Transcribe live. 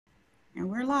And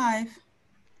we're live.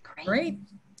 Great.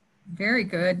 Very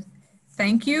good.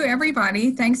 Thank you,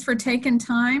 everybody. Thanks for taking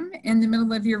time in the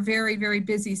middle of your very, very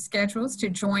busy schedules to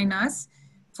join us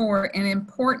for an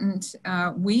important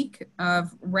week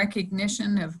of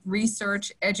recognition of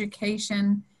research,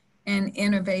 education, and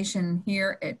innovation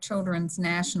here at Children's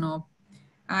National.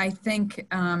 I think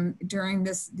during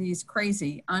these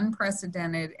crazy,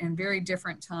 unprecedented, and very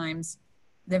different times,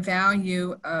 the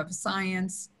value of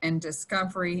science and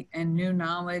discovery and new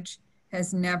knowledge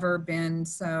has never been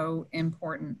so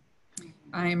important.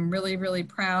 I'm really, really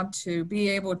proud to be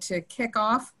able to kick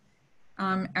off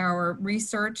our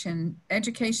Research and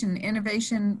Education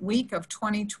Innovation Week of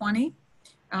 2020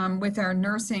 with our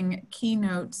nursing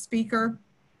keynote speaker.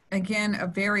 Again, a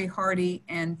very hearty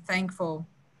and thankful,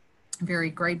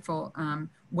 very grateful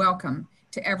welcome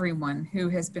to everyone who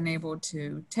has been able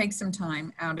to take some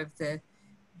time out of the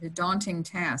daunting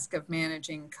task of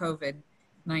managing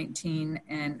COVID-19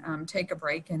 and take a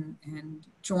break and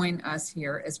join us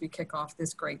here as we kick off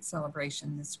this great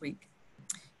celebration this week.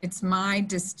 It's my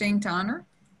distinct honor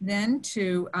then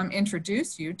to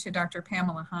introduce you to Dr.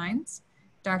 Pamela Hines.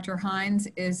 Dr. Hines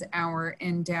is our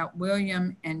endowed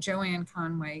William and Joanne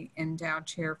Conway Endowed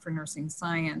Chair for Nursing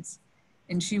Science,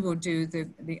 and she will do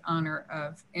the honor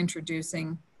of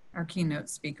introducing our keynote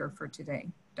speaker for today.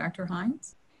 Dr.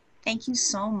 Hines? Thank you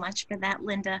so much for that,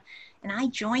 Linda. And I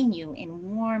join you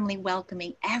in warmly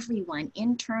welcoming everyone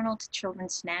internal to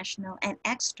Children's National and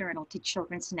external to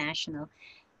Children's National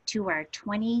to our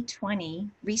 2020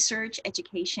 Research,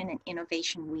 Education, and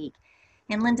Innovation Week.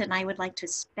 And Linda and I would like to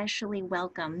especially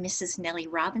welcome Mrs. Nellie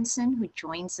Robinson, who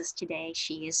joins us today.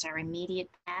 She is our immediate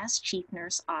past Chief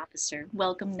Nurse Officer.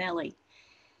 Welcome, Nellie.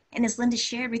 And as Linda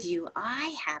shared with you,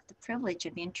 I have the privilege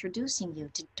of introducing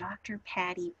you to Dr.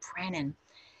 Patty Brennan.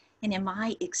 And am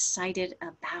I excited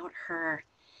about her?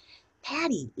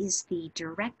 Patty is the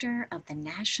director of the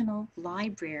National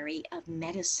Library of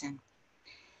Medicine.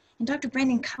 And Dr.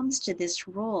 Brennan comes to this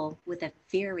role with a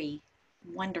very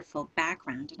wonderful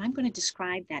background. And I'm going to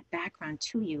describe that background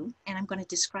to you. And I'm going to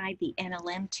describe the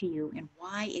NLM to you and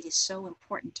why it is so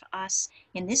important to us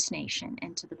in this nation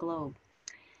and to the globe.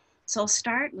 So I'll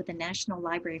start with the National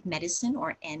Library of Medicine,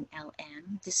 or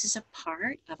NLM. This is a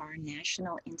part of our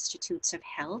National Institutes of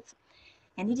Health,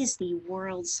 and it is the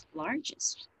world's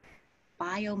largest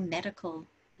biomedical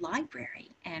library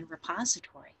and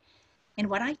repository. And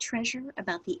what I treasure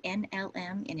about the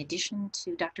NLM, in addition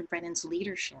to Dr. Brennan's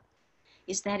leadership,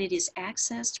 is that it is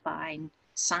accessed by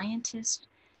scientists,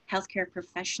 healthcare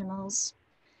professionals,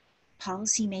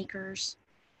 policymakers,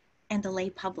 and the lay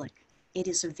public. It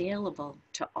is available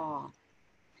to all.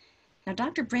 Now,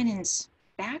 Dr. Brennan's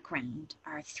background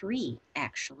are three,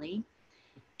 actually: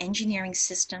 engineering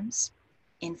systems,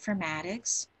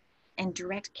 informatics, and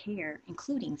direct care,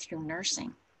 including through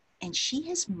nursing. And she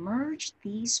has merged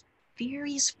these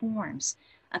various forms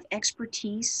of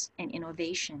expertise and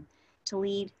innovation to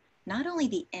lead not only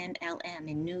the NLM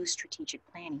in new strategic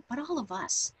planning, but all of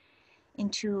us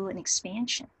into an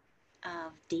expansion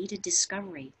of data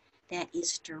discovery that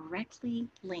is directly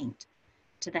linked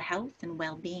to the health and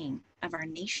well-being of our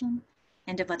nation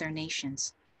and of other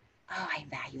nations. Oh, I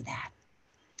value that.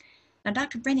 Now,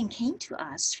 Dr. Brennan came to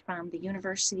us from the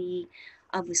University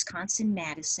of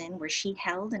Wisconsin-Madison, where she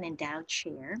held an endowed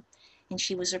chair, and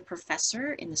she was a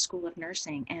professor in the School of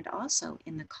Nursing and also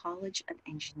in the College of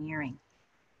Engineering.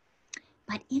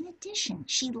 But in addition,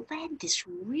 she led this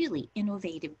really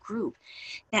innovative group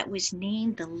that was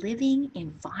named the Living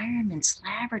Environments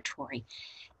Laboratory.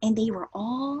 And they were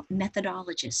all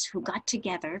methodologists who got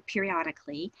together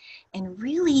periodically and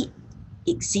really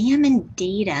examined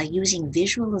data using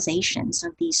visualizations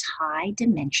of these high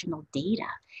dimensional data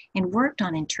and worked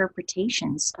on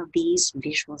interpretations of these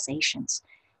visualizations.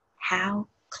 How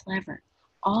clever.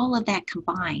 All of that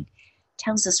combined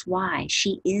tells us why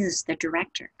she is the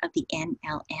director of the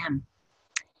NLM.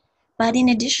 But in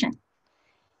addition,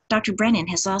 Dr. Brennan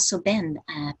has also been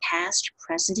a past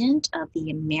president of the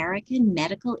American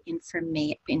Medical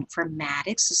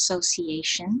Informatics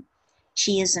Association.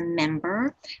 She is a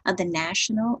member of the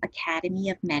National Academy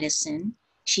of Medicine.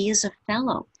 She is a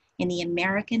fellow in the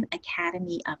American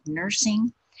Academy of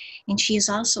Nursing, and she is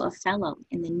also a fellow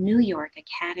in the New York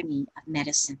Academy of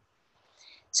Medicine.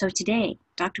 So today,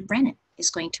 Dr. Brennan is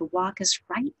going to walk us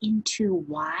right into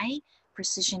why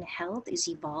precision health is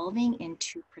evolving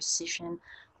into precision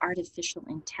artificial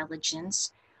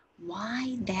intelligence,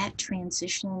 why that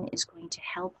transition is going to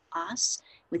help us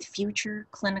with future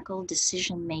clinical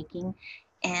decision making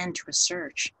and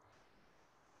research.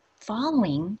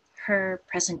 Following her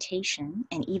presentation,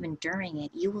 and even during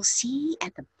it, you will see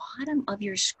at the bottom of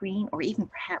your screen, or even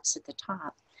perhaps at the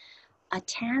top, a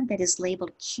tab that is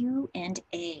labeled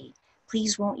Q&A.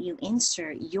 Please won't you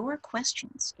insert your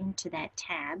questions into that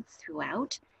tab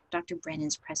throughout Dr.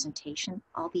 Brennan's presentation.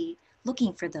 I'll be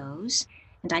looking for those,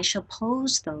 and I shall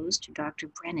pose those to Dr.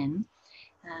 Brennan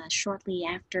shortly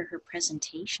after her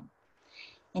presentation.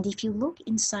 And if you look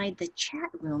inside the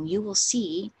chat room, you will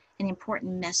see an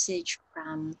important message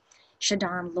from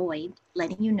Shadon Lloyd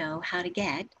letting you know how to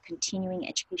get continuing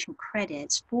education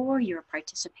credits for your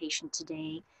participation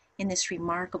today in this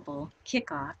remarkable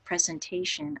kickoff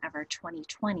presentation of our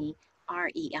 2020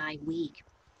 REI Week.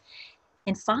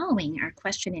 And following our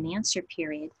question and answer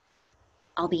period,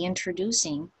 I'll be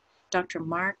introducing Dr.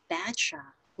 Mark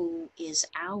Badshaw, who is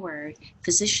our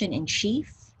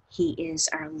physician-in-chief. He is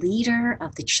our leader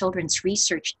of the Children's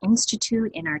Research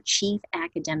Institute and our chief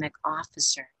academic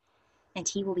officer. And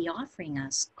he will be offering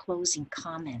us closing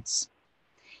comments.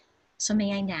 So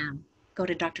may I now go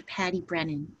to Dr. Patty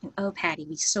Brennan. And oh, Patty,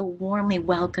 we so warmly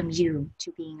welcome you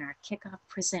to being our kickoff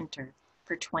presenter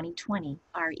for 2020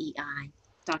 REI.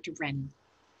 Dr. Brennan.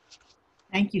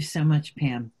 Thank you so much,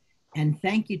 Pam. And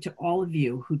thank you to all of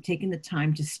you who've taken the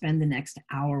time to spend the next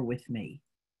hour with me.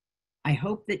 I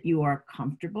hope that you are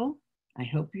comfortable. I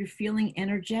hope you're feeling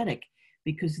energetic,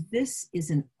 because this is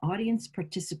an audience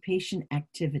participation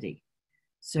activity.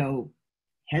 So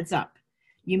heads up.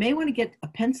 You may want to get a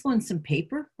pencil and some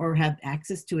paper, or have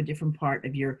access to a different part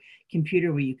of your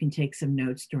computer where you can take some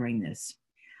notes during this.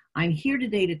 I'm here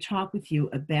today to talk with you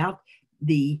about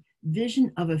the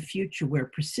vision of a future where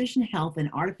precision health and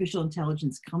artificial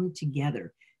intelligence come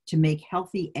together to make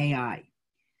healthy AI.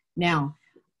 Now,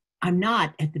 I'm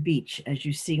not at the beach, as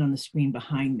you see on the screen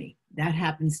behind me. That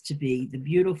happens to be the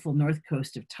beautiful north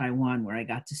coast of Taiwan, where I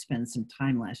got to spend some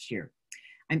time last year.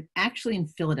 I'm actually in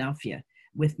Philadelphia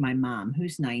with my mom,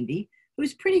 who's 90,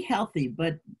 who's pretty healthy,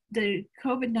 but the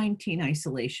COVID-19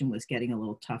 isolation was getting a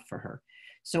little tough for her.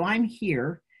 So I'm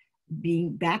here,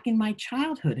 being back in my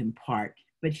childhood in part,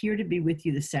 but here to be with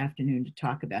you this afternoon to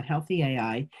talk about healthy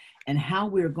AI and how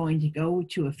we're going to go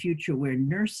to a future where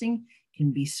nursing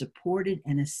can be supported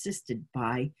and assisted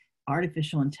by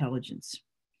artificial intelligence.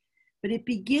 But it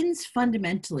begins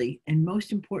fundamentally and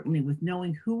most importantly with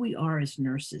knowing who we are as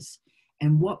nurses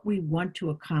and what we want to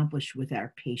accomplish with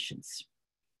our patients.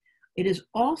 It is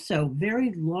also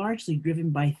very largely driven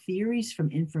by theories from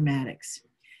informatics.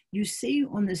 You see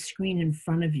on the screen in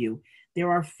front of you,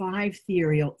 there are 5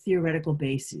 theoretical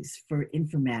bases for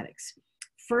informatics.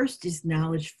 First is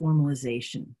knowledge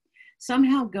formalization,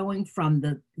 somehow going from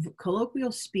the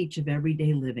colloquial speech of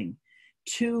everyday living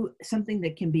to something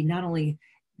that can be not only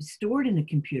stored in a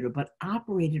computer, but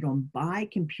operated on by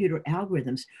computer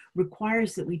algorithms,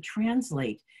 requires that we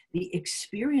translate the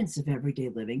experience of everyday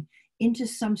living into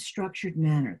some structured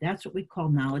manner. That's what we call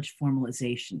knowledge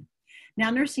formalization. Now,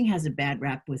 nursing has a bad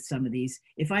rap with some of these.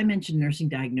 If I mention nursing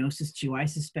diagnosis to you, I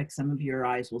suspect some of your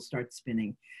eyes will start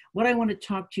spinning. What I want to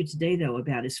talk to you today, though,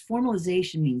 about is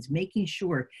formalization means making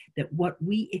sure that what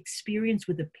we experience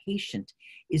with a patient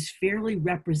is fairly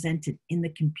represented in the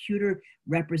computer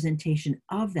representation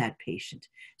of that patient.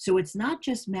 So it's not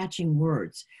just matching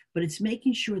words, but it's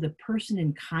making sure the person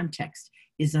in context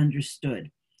is understood.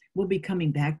 We'll be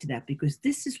coming back to that because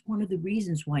this is one of the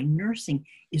reasons why nursing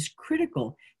is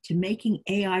critical to making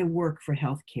AI work for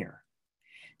healthcare.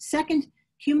 Second,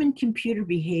 human-computer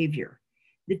behavior.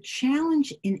 The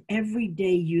challenge in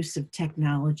everyday use of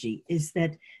technology is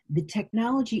that the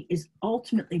technology is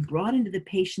ultimately brought into the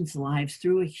patient's lives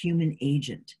through a human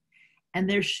agent. And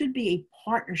there should be a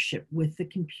partnership with the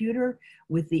computer,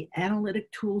 with the analytic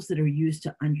tools that are used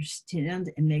to understand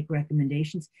and make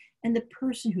recommendations, and the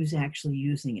person who's actually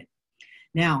using it.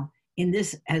 Now, in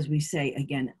this, as we say,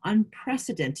 again,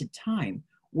 unprecedented time,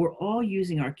 we're all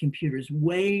using our computers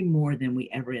way more than we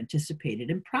ever anticipated,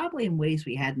 and probably in ways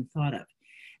we hadn't thought of.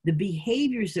 The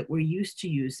behaviors that we're used to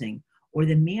using, or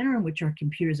the manner in which our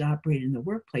computers operate in the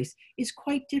workplace, is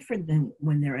quite different than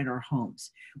when they're in our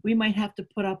homes. We might have to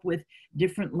put up with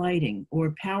different lighting,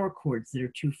 or power cords that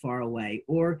are too far away,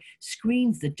 or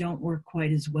screens that don't work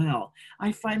quite as well.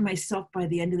 I find myself by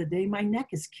the end of the day, my neck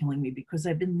is killing me because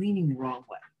I've been leaning the wrong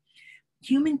way.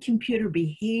 Human-computer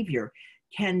behavior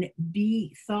can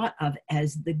be thought of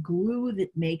as the glue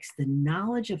that makes the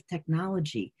knowledge of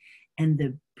technology and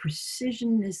the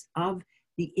precisionness of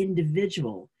the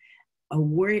individual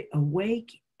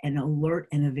awake and alert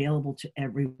and available to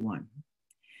everyone.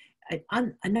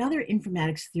 Another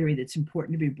informatics theory that's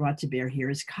important to be brought to bear here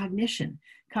is cognition.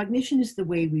 Cognition is the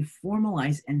way we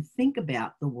formalize and think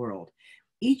about the world.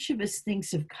 each of us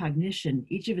thinks of cognition,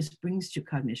 each of us brings to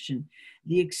cognition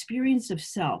the experience of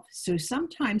self. So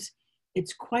sometimes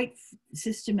it's quite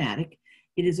systematic.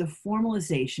 It is a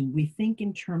formalization. We think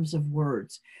in terms of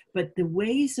words, but the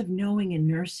ways of knowing in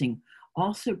nursing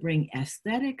also bring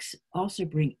aesthetics, also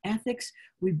bring ethics.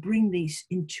 We bring this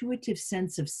intuitive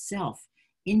sense of self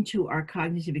into our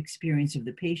cognitive experience of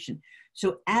the patient.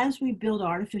 So as we build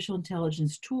artificial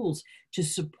intelligence tools to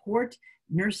support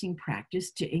nursing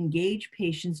practice, to engage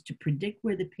patients, to predict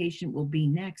where the patient will be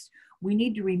next, we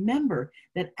need to remember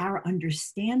that our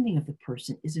understanding of the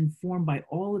person is informed by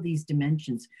all of these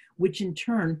dimensions, which in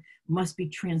turn must be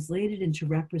translated into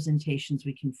representations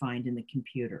we can find in the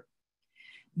computer.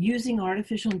 Using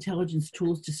artificial intelligence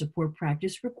tools to support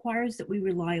practice requires that we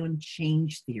rely on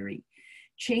change theory.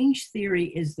 Change theory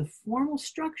is the formal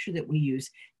structure that we use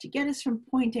to get us from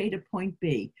point A to point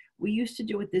B. We used to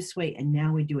do it this way, and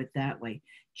now we do it that way.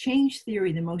 Change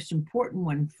theory, the most important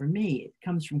one for me, it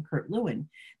comes from Kurt Lewin,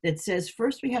 that says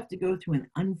first we have to go through an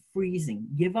unfreezing,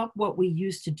 give up what we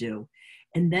used to do,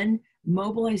 and then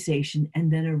mobilization,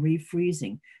 and then a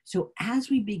refreezing. So as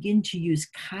we begin to use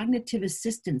cognitive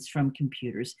assistance from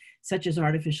computers, such as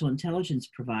artificial intelligence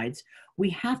provides, we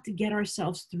have to get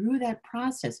ourselves through that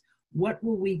process. What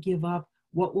will we give up?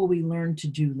 What will we learn to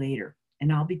do later?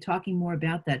 And I'll be talking more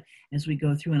about that as we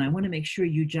go through. And I want to make sure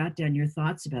you jot down your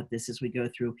thoughts about this as we go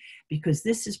through, because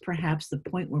this is perhaps the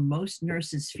point where most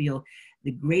nurses feel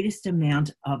the greatest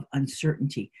amount of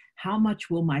uncertainty. How much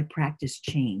will my practice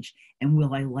change? And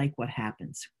will I like what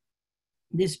happens?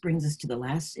 This brings us to the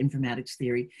last informatics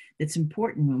theory that's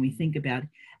important when we think about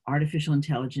artificial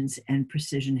intelligence and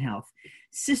precision health.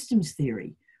 Systems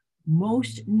theory.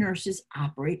 Most nurses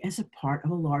operate as a part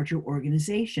of a larger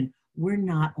organization. We're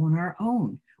not on our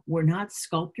own. We're not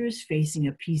sculptors facing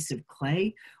a piece of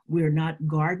clay. We're not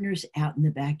gardeners out in the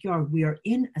backyard. We are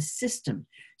in a system.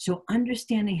 So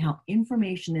understanding how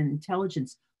information and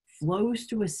intelligence flows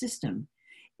through a system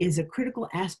is a critical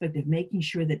aspect of making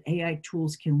sure that AI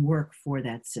tools can work for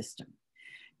that system.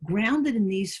 Grounded in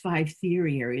these 5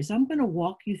 theory areas, I'm going to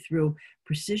walk you through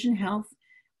precision health,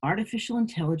 artificial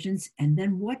intelligence, and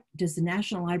then what does the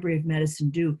National Library of Medicine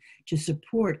do to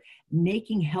support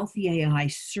making healthy AI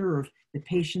serve the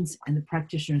patients and the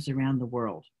practitioners around the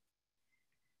world.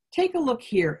 Take a look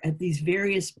here at these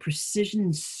various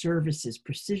precision services,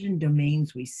 precision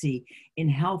domains we see in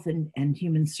health and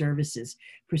human services: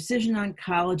 precision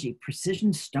oncology,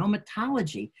 precision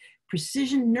stomatology,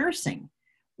 precision nursing.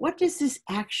 What does this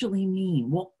actually mean?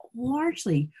 Well,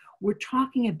 largely, we're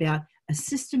talking about a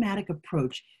systematic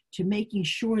approach to making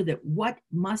sure that what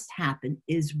must happen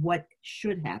is what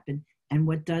should happen and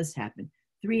what does happen.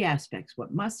 3 aspects: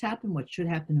 what must happen, what should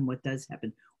happen, and what does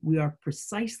happen. We are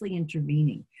precisely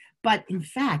intervening. But in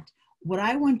fact, what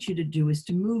I want you to do is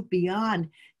to move beyond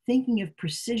thinking of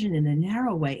precision in a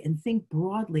narrow way and think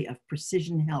broadly of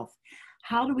precision health.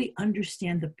 How do we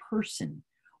understand the person,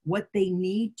 what they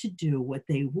need to do, what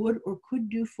they would or could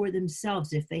do for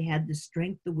themselves if they had the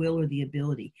strength, the will, or the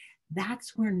ability?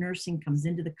 That's where nursing comes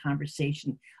into the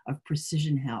conversation of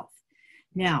precision health.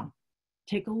 Now,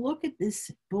 take a look at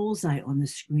this bullseye on the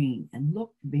screen and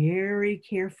look very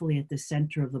carefully at the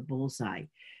center of the bullseye.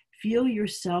 Feel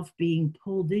yourself being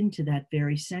pulled into that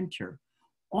very center.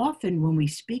 Often when we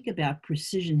speak about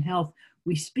precision health,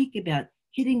 we speak about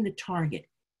hitting the target,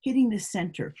 hitting the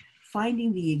center,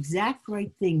 finding the exact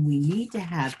right thing we need to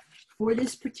have for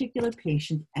this particular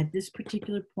patient at this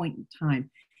particular point in time,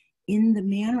 in the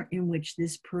manner in which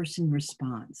this person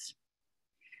responds.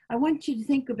 I want you to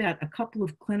think about a couple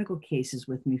of clinical cases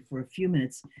with me for a few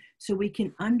minutes so we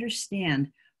can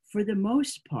understand, for the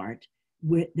most part,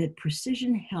 that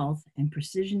precision health and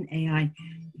precision AI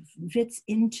fits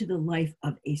into the life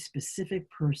of a specific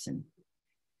person.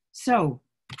 So,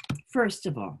 first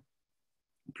of all,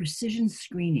 precision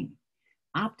screening,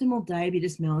 optimal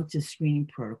diabetes mellitus screening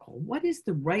protocol. What is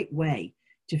the right way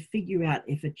to figure out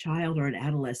if a child or an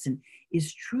adolescent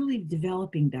is truly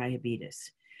developing diabetes?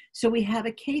 So we have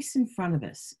a case in front of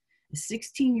us, a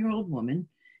 16-year-old woman,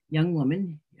 young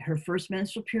woman. Her first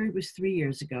menstrual period was 3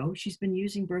 years ago. She's been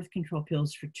using birth control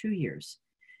pills for 2 years.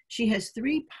 She has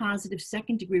 3 positive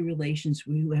second-degree relations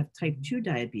who have type 2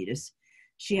 diabetes.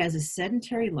 She has a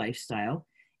sedentary lifestyle,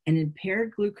 an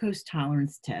impaired glucose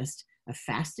tolerance test, a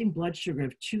fasting blood sugar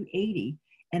of 280,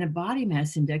 and a body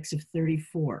mass index of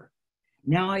 34.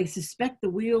 Now, I suspect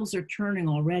the wheels are turning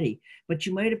already, but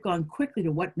you might have gone quickly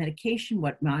to what medication,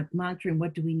 what monitoring,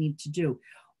 what do we need to do?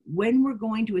 When we're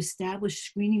going to establish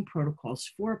screening protocols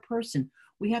for a person,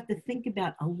 We have to think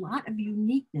about a lot of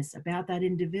uniqueness about that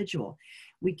individual.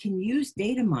 We can use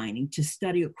data mining to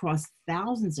study across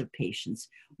thousands of patients.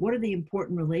 What are the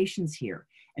important relations here?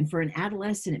 And for an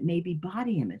adolescent, it may be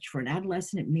body image. For an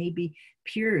adolescent, it may be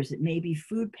peers. It may be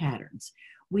food patterns.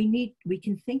 We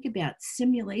can think about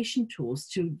simulation tools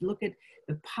to look at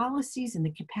the policies and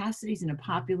the capacities in a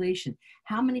population.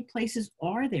 How many places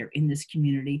are there in this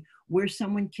community where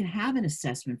someone can have an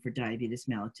assessment for diabetes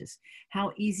mellitus?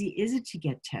 How easy is it to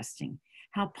get testing?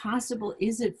 How possible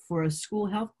is it for a school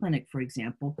health clinic, for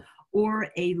example, or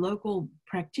a local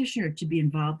practitioner to be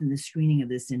involved in the screening of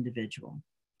this individual?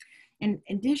 In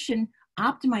addition,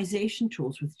 optimization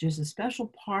tools, which is a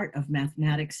special part of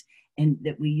mathematics and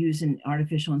that we use in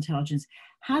artificial intelligence,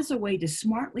 has a way to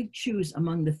smartly choose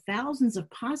among the thousands of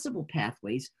possible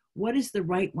pathways what is the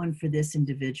right one for this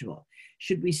individual.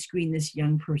 Should we screen this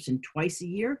young person twice a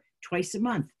year, twice a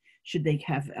month? Should they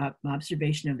have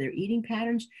observation of their eating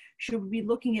patterns? Should we be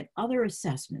looking at other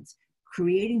assessments?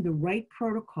 Creating the right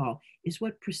protocol is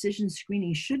what precision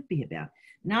screening should be about,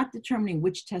 not determining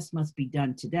which test must be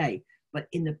done today, but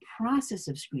in the process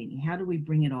of screening, how do we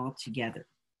bring it all together?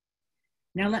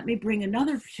 Now let me bring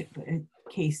another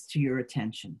case to your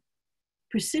attention.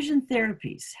 Precision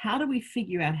therapies. How do we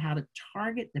figure out how to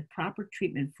target the proper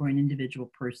treatment for an individual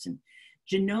person?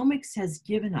 Genomics has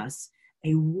given us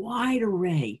a wide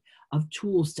array of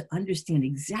tools to understand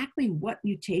exactly what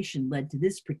mutation led to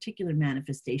this particular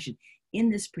manifestation in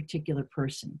this particular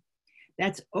person.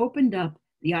 That's opened up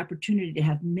the opportunity to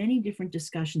have many different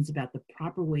discussions about the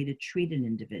proper way to treat an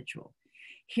individual.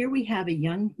 Here we have a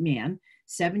young man,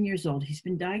 7 years old. He's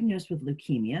been diagnosed with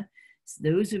leukemia.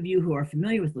 Those of you who are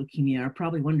familiar with leukemia are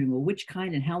probably wondering, well, which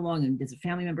kind and how long, and does a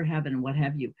family member have it, and what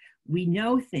have you? We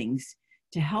know things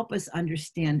to help us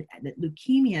understand that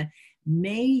leukemia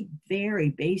may vary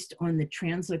based on the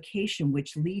translocation,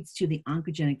 which leads to the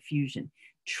oncogenic fusion.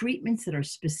 Treatments that are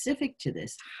specific to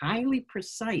this, highly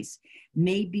precise,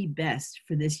 may be best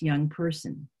for this young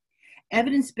person.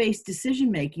 Evidence-based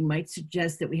decision-making might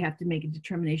suggest that we have to make a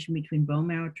determination between bone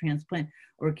marrow transplant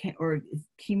or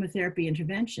chemotherapy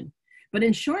intervention. But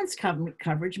insurance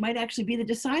coverage might actually be the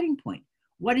deciding point.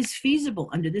 What is feasible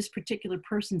under this particular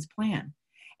person's plan?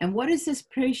 And what is this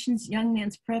patient's, young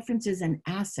man's preferences and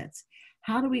assets?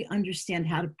 How do we understand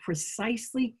how to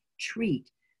precisely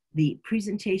treat the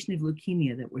presentation of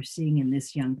leukemia that we're seeing in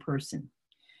this young person?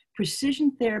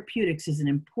 Precision therapeutics is an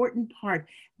important part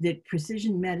that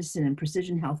precision medicine and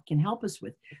precision health can help us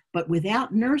with. But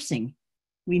without nursing,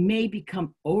 we may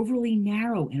become overly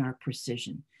narrow in our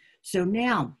precision. So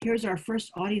now, here's our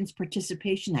first audience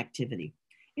participation activity.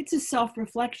 It's a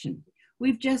self-reflection.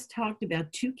 We've just talked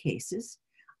about two cases.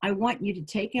 I want you to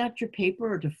take out your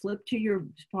paper or to flip to your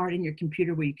part in your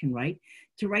computer where you can write,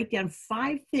 to write down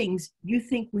 5 things you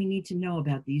think we need to know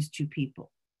about these two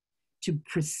people to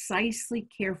precisely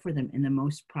care for them in the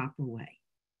most proper way.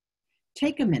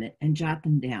 Take a minute and jot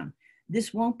them down.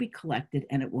 This won't be collected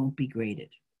and it won't be graded.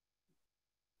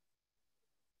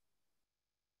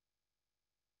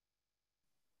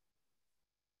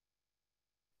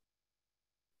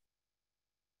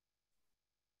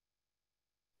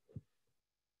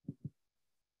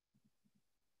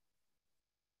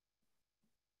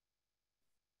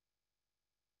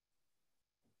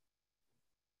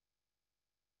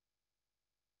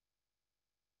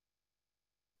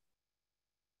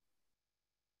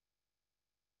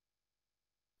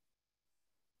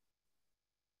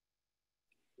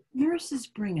 Nurses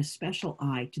bring a special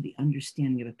eye to the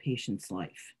understanding of a patient's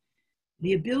life.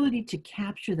 The ability to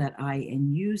capture that eye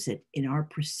and use it in our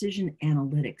precision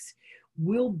analytics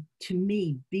will, to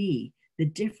me, be the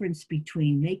difference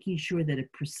between making sure that a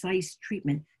precise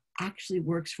treatment actually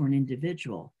works for an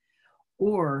individual,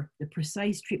 or the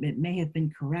precise treatment may have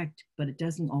been correct, but it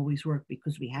doesn't always work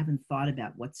because we haven't thought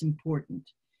about what's important.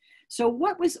 So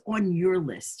what was on your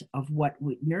list of what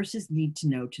nurses need to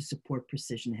know to support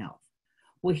precision health?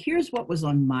 Well, here's what was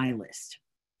on my list.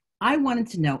 I wanted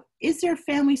to know, is there a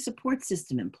family support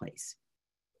system in place?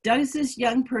 Does this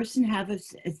young person have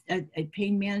a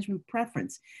pain management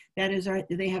preference? That is,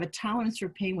 do they have a tolerance for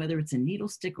pain, whether it's a needle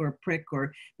stick or a prick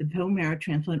or the bone marrow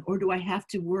transplant, or do I have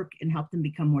to work and help them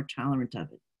become more tolerant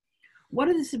of it? What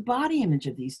is the body image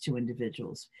of these two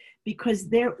individuals? Because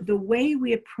the way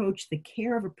we approach the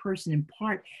care of a person in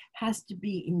part has to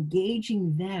be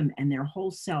engaging them and their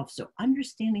whole self. So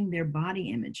understanding their body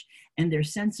image and their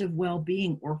sense of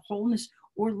well-being or wholeness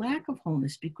or lack of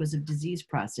wholeness because of disease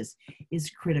process is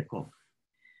critical.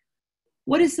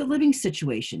 What is the living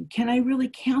situation? Can I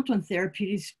really count on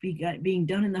therapeutics being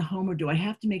done in the home, or do I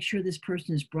have to make sure this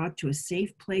person is brought to a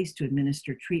safe place to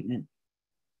administer treatment?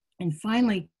 And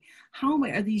finally, how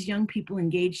are these young people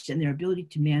engaged in their ability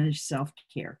to manage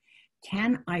self-care?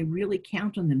 Can I really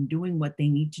count on them doing what they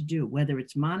need to do, whether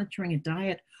it's monitoring a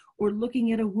diet or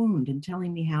looking at a wound and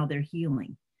telling me how they're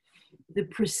healing? The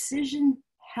precision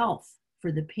health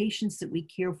for the patients that we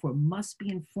care for must be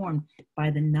informed by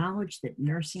the knowledge that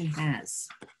nursing has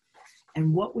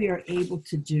and what we are able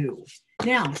to do.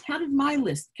 Now, how did my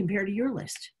list compare to your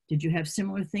list? Did you have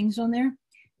similar things on there?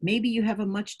 Maybe you have a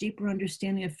much deeper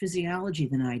understanding of physiology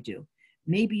than I do.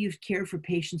 Maybe you've cared for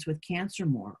patients with cancer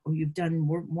more, or you've done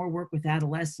more work with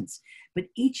adolescents. But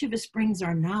each of us brings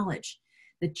our knowledge.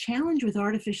 The challenge with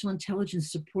artificial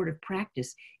intelligence supportive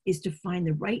practice is to find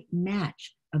the right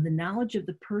match of the knowledge of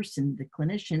the person, the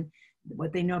clinician,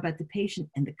 what they know about the patient,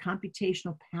 and the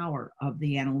computational power of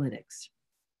the analytics.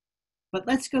 But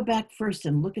let's go back first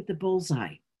and look at the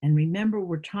bullseye. And remember,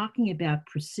 we're talking about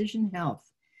precision health.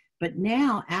 But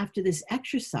now, after this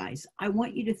exercise, I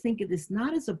want you to think of this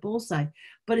not as a bullseye,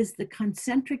 but as the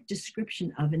concentric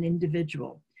description of an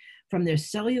individual, from their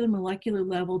cellular molecular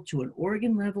level to an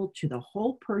organ level, to the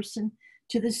whole person,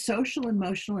 to the social,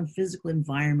 emotional, and physical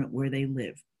environment where they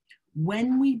live.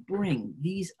 When we bring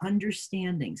these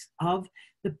understandings of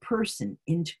the person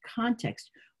into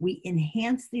context, we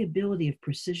enhance the ability of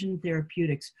precision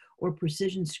therapeutics or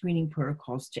precision screening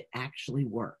protocols to actually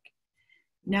work.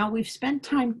 Now, we've spent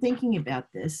time thinking about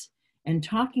this and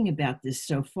talking about this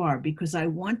so far because I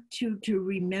want you to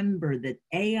remember that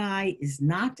AI is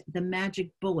not the magic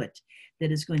bullet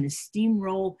that is going to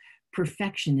steamroll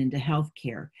perfection into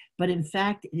healthcare, but in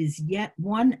fact, it is yet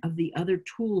one of the other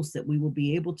tools that we will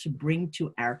be able to bring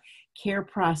to our care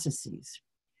processes.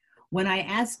 When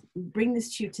I bring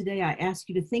this to you today, I ask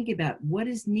you to think about what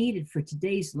is needed for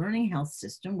today's learning health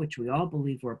system, which we all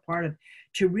believe we're a part of,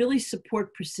 to really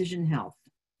support precision health.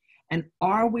 And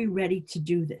are we ready to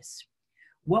do this?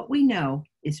 What we know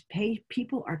is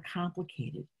people are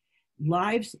complicated.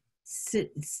 Lives,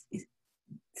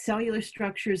 cellular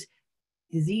structures,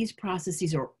 disease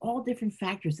processes are all different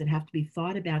factors that have to be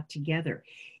thought about together.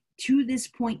 To this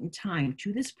point in time,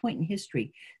 to this point in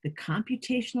history, the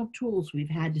computational tools we've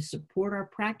had to support our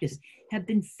practice have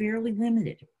been fairly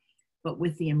limited. But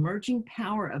with the emerging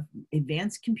power of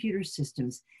advanced computer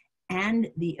systems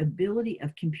and the ability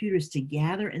of computers to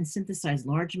gather and synthesize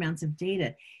large amounts of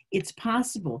data, it's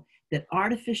possible that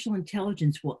artificial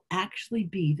intelligence will actually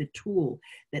be the tool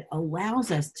that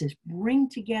allows us to bring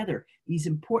together these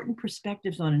important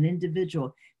perspectives on an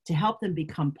individual to help them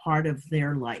become part of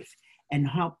their life and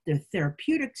help their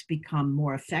therapeutics become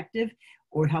more effective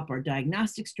or help our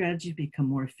diagnostic strategies become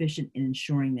more efficient in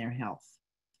ensuring their health.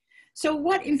 So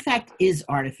what, in fact, is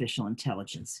artificial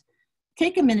intelligence?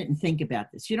 Take a minute and think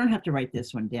about this. You don't have to write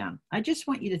this one down. I just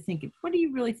want you to think of, what do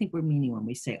you really think we're meaning when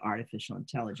we say artificial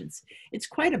intelligence? It's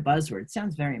quite a buzzword. It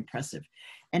sounds very impressive.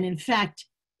 And in fact,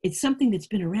 it's something that's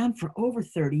been around for over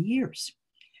 30 years.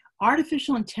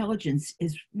 Artificial intelligence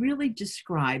is really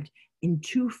described in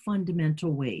two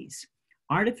fundamental ways.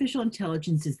 Artificial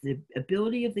intelligence is the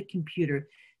ability of the computer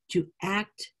to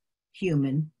act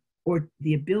human, or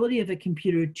the ability of a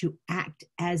computer to act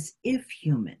as if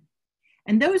human.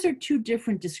 And those are two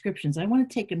different descriptions. I want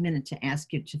to take a minute to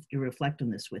ask you to reflect on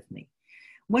this with me.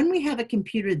 When we have a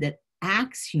computer that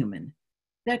acts human,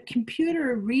 that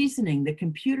computer reasoning, the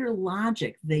computer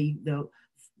logic, the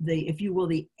if you will,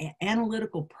 the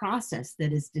analytical process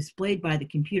that is displayed by the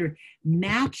computer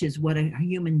matches what a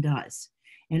human does.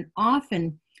 And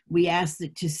often we ask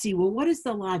it to see, well, what is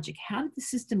the logic? How did the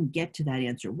system get to that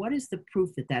answer? What is the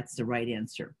proof that that's the right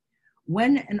answer?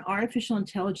 When an artificial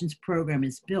intelligence program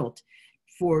is built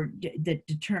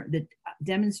that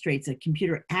demonstrates a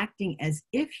computer acting as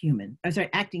if human,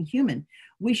 acting human,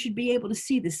 we should be able to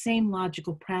see the same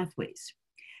logical pathways.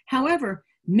 However,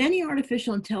 many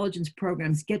artificial intelligence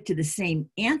programs get to the same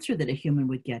answer that a human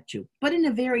would get to, but in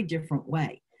a very different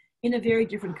way, in a very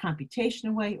different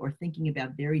computational way, or thinking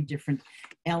about very different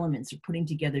elements, or putting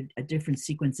together a different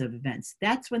sequence of events.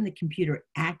 That's when the computer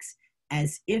acts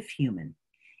as if human.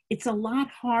 It's a lot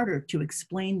harder to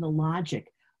explain the logic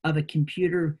of a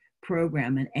computer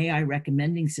program, an AI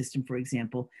recommending system, for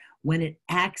example, when it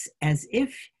acts as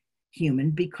if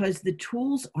human, because the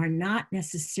tools are not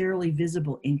necessarily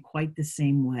visible in quite the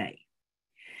same way.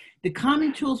 The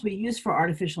common tools we use for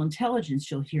artificial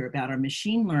intelligence you'll hear about are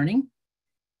machine learning,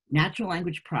 natural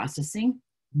language processing,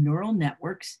 neural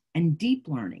networks, and deep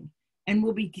learning. And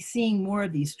we'll be seeing more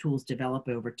of these tools develop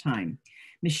over time.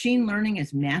 Machine learning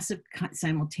is massive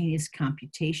simultaneous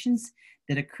computations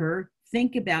that occur.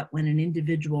 Think about when an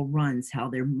individual runs, how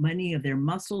many of their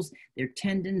muscles, their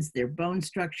tendons, their bone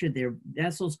structure, their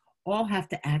vessels, all have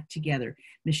to act together.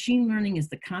 Machine learning is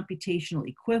the computational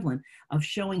equivalent of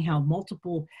showing how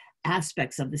multiple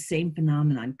aspects of the same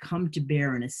phenomenon come to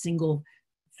bear in a single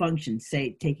function,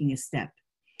 say taking a step.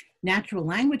 Natural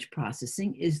language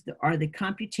processing are the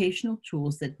computational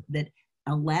tools that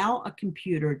allow a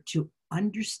computer to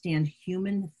understand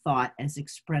human thought as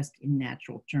expressed in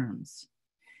natural terms.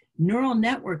 Neural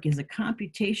network is a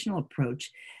computational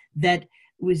approach that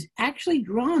was actually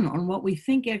drawn on what we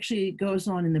think actually goes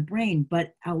on in the brain,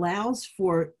 but allows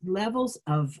for levels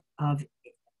of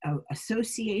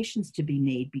associations to be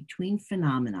made between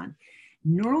phenomenon.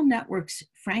 Neural networks,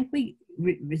 frankly,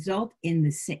 result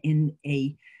in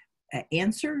a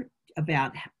answer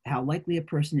about how likely a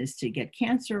person is to get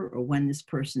cancer or when this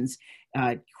person's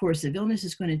course of illness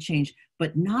is going to change,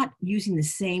 but not using the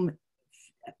same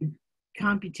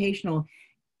computational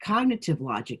cognitive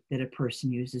logic that a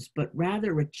person uses, but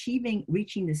rather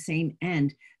reaching the same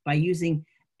end by using,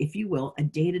 if you will, a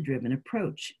data-driven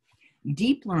approach.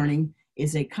 Deep learning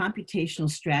is a computational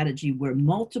strategy where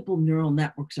multiple neural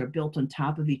networks are built on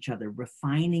top of each other,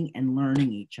 refining and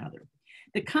learning each other.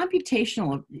 The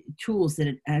computational tools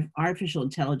that artificial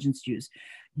intelligence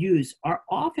use are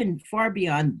often far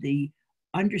beyond the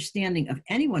understanding of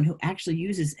anyone who actually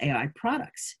uses AI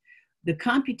products. The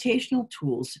computational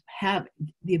tools have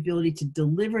the ability to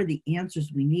deliver the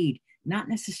answers we need, not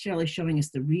necessarily showing us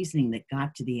the reasoning that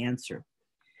got to the answer.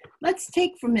 Let's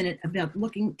take for a minute about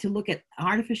look at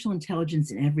artificial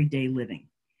intelligence in everyday living.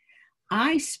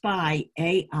 I spy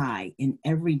AI in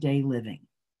everyday living.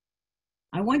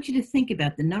 I want you to think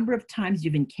about the number of times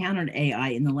you've encountered AI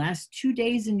in the last 2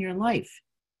 days in your life.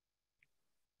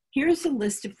 Here's a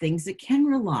list of things that can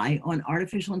rely on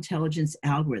artificial intelligence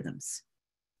algorithms: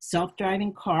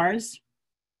 self-driving cars,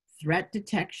 threat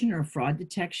detection or fraud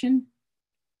detection,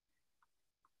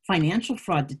 financial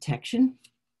fraud detection,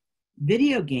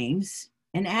 video games,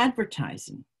 and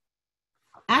advertising.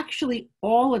 Actually,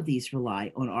 all of these rely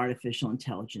on artificial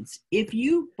intelligence. If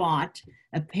you bought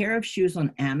a pair of shoes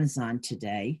on Amazon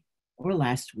today or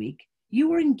last week, you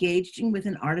were engaging with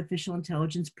an artificial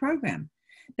intelligence program.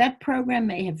 That program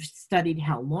may have studied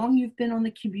how long you've been on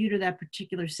the computer that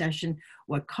particular session,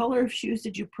 what color of shoes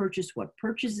did you purchase, what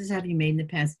purchases have you made in the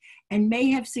past, and may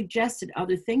have suggested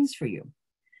other things for you.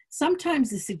 Sometimes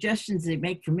the suggestions they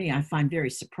make for me I find very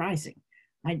surprising.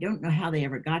 I don't know how they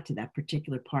ever got to that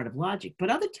particular part of logic, but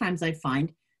other times I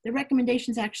find the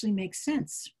recommendations actually make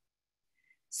sense.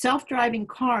 Self-driving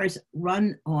cars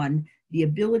run on the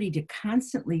ability to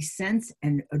constantly sense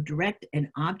and direct an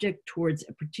object towards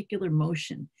a particular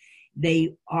motion.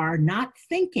 They are not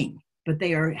thinking, but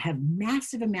they have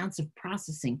massive amounts of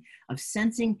processing, of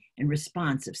sensing and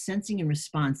response,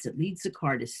 that leads the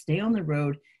car to stay on the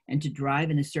road and to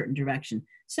drive in a certain direction.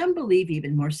 Some believe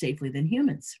even more safely than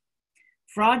humans.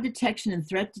 Fraud detection and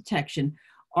threat detection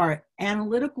are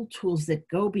analytical tools that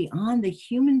go beyond the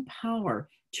human power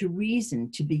to reason,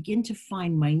 to begin to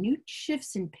find minute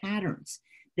shifts in patterns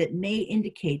that may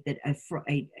indicate that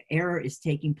an error is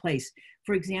taking place.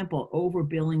 For example,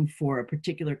 overbilling for a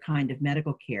particular kind of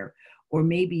medical care, or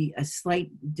maybe a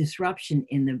slight disruption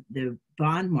in the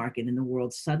bond market in the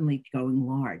world suddenly going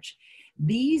large.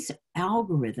 These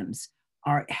algorithms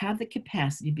have the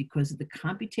capacity, because of the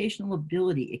computational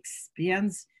ability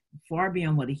expands far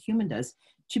beyond what a human does,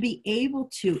 to be able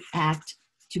to act,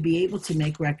 to be able to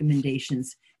make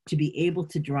recommendations, to be able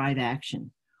to drive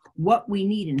action. What we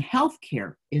need in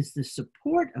healthcare is the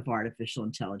support of artificial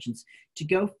intelligence to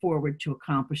go forward to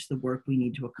accomplish the work we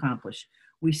need to accomplish.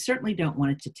 We certainly don't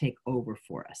want it to take over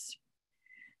for us.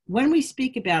 When we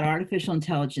speak about artificial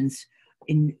intelligence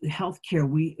in healthcare,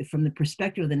 from the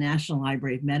perspective of the National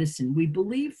Library of Medicine, we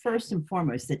believe first and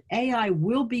foremost that AI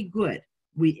will be good.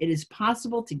 It is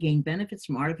possible to gain benefits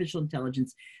from artificial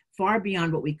intelligence far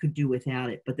beyond what we could do without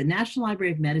it. But the National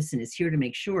Library of Medicine is here to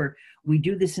make sure we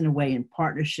do this in a way in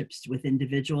partnerships with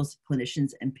individuals,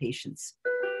 clinicians, and patients,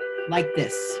 like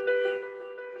this.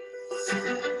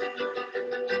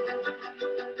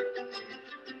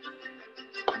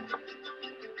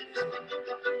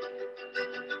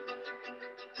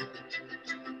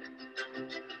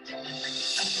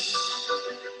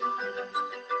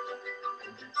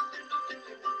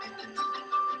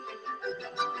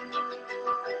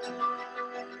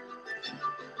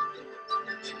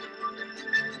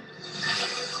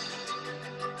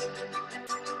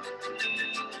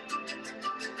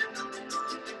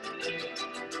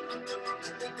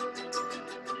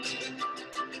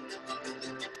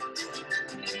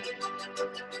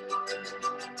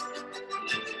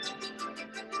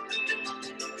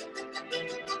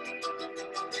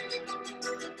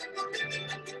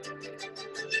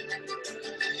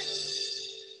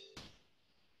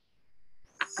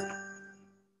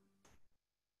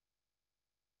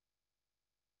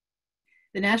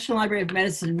 The National Library of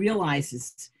Medicine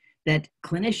realizes that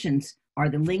clinicians are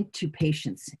the link to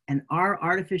patients, and our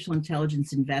artificial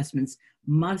intelligence investments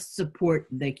must support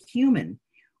the human,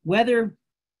 whether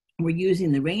we're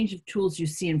using the range of tools you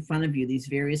see in front of you, these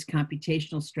various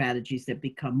computational strategies that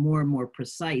become more and more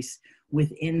precise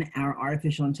within our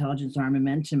artificial intelligence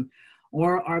armamentum,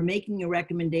 or are making a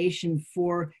recommendation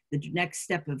for the next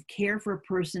step of care for a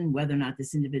person, whether or not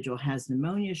this individual has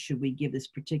pneumonia, should we give this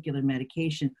particular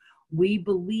medication. We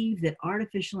believe that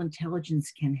artificial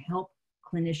intelligence can help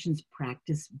clinicians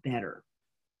practice better.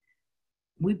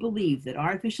 We believe that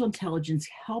artificial intelligence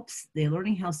helps the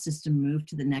learning health system move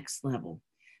to the next level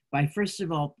by, first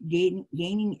of all,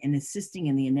 gaining and assisting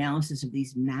in the analysis of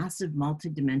these massive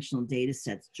multidimensional data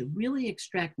sets to really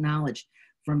extract knowledge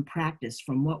from practice,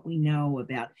 from what we know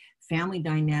about family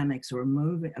dynamics or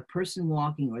a person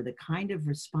walking, or the kind of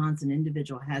response an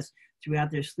individual has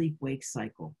throughout their sleep-wake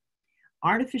cycle.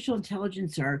 Artificial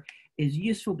intelligence is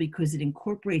useful because it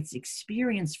incorporates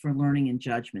experience for learning and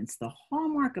judgments. The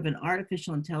hallmark of an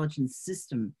artificial intelligence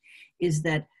system is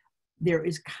that there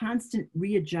is constant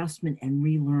readjustment and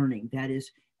relearning. That is,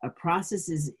 a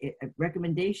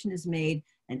recommendation is made,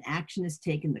 an action is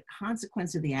taken, the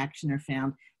consequence of the action are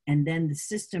found, and then the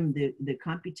system, the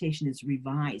computation is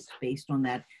revised based on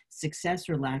that success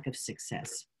or lack of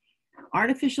success.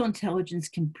 Artificial intelligence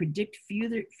can predict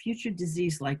future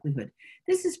disease likelihood.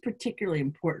 This is particularly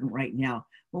important right now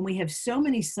when we have so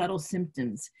many subtle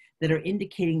symptoms that are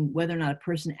indicating whether or not a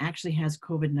person actually has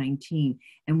COVID-19,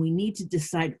 and we need to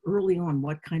decide early on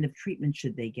what kind of treatment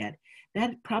should they get.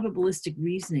 That probabilistic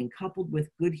reasoning coupled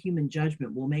with good human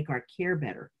judgment will make our care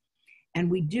better. And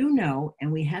we do know,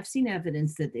 and we have seen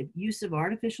evidence, that the use of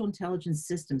artificial intelligence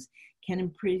systems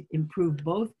can improve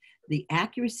both the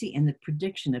accuracy and the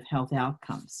prediction of health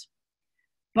outcomes.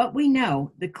 But we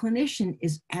know the clinician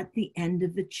is at the end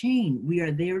of the chain. We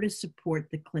are there to support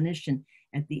the clinician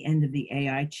at the end of the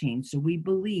AI chain. So we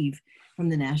believe from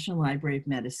the National Library of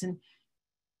Medicine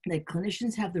that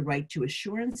clinicians have the right to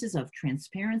assurances of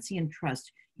transparency and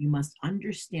trust. You must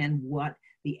understand what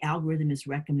the algorithm is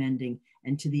recommending,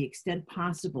 and to the extent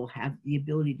possible, have the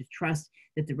ability to trust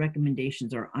that the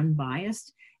recommendations are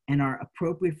unbiased and are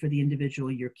appropriate for the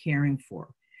individual you're caring for.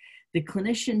 The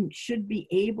clinician should be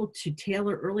able to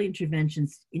tailor early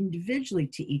interventions individually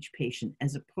to each patient,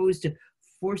 as opposed to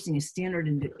forcing a standard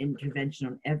intervention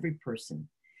on every person.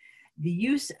 The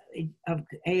use of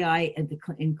AI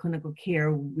in clinical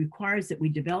care requires that we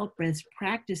develop best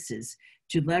practices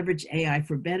to leverage AI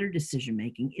for better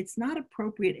decision-making. It's not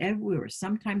appropriate everywhere.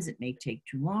 Sometimes it may take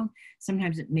too long.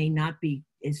 Sometimes it may not be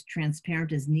as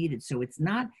transparent as needed. So it's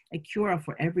not a cure-all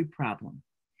for every problem.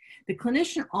 The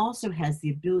clinician also has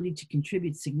the ability to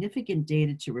contribute significant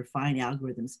data to refine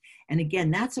algorithms. And again,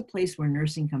 that's a place where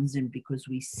nursing comes in, because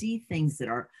we see things that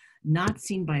are not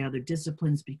seen by other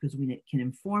disciplines, because we can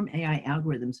inform AI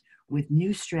algorithms with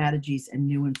new strategies and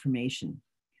new information.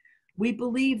 We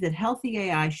believe that healthy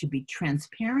AI should be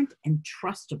transparent and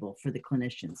trustable for the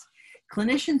clinicians.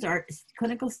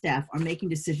 Clinical staff are making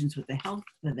decisions with the help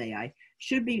of AI,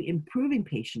 should be improving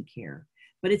patient care,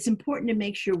 but it's important to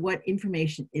make sure what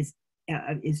information is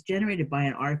generated by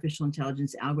an artificial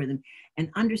intelligence algorithm and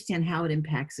understand how it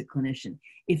impacts a clinician.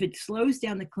 If it slows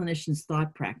down the clinician's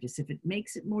thought practice, if it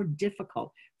makes it more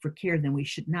difficult for care, then we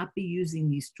should not be using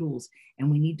these tools,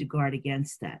 and we need to guard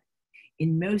against that.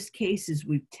 In most cases,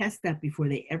 we test that before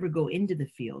they ever go into the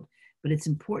field, but it's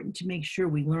important to make sure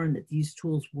we learn that these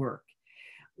tools work.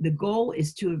 The goal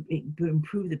is to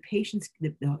improve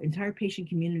the entire patient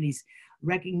community's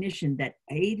recognition that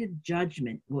aided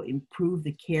judgment will improve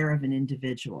the care of an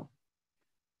individual.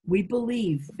 We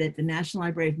believe that the National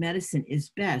Library of Medicine is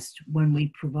best when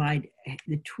we provide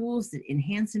the tools that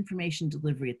enhance information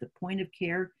delivery at the point of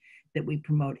care, that we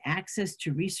promote access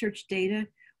to research data,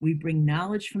 we bring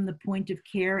knowledge from the point of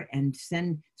care and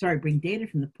bring data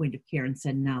from the point of care and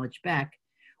send knowledge back.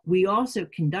 We also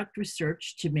conduct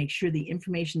research to make sure the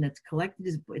information that's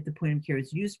collected at the point of care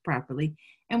is used properly,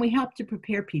 and we help to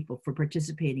prepare people for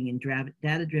participating in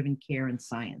data-driven care and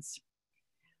science.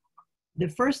 The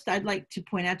first I'd like to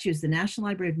point out to you is the National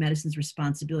Library of Medicine's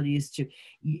responsibility is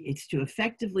to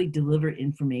effectively deliver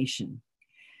information.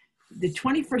 The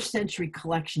 21st century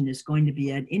collection is going to be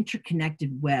an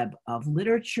interconnected web of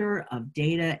literature, of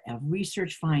data, of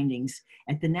research findings.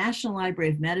 At the National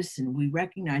Library of Medicine, we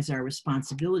recognize our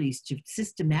responsibilities to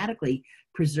systematically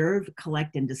preserve,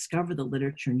 collect, and discover the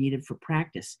literature needed for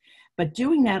practice. But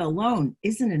doing that alone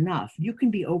isn't enough. You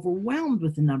can be overwhelmed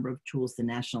with the number of tools the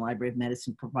National Library of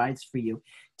Medicine provides for you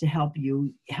to help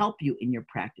you in your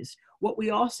practice. What we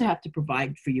also have to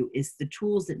provide for you is the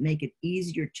tools that make it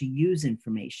easier to use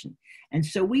information. And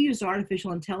so we use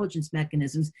artificial intelligence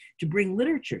mechanisms to bring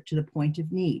literature to the point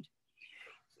of need.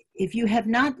 If you have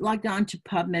not logged on to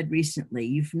PubMed recently,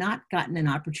 you've not gotten an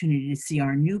opportunity to see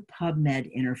our new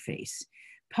PubMed interface.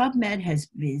 PubMed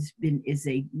is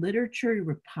a literature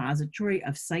repository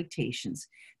of citations.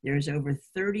 There's over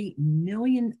 30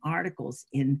 million articles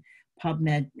in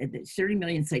PubMed, 30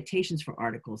 million citations for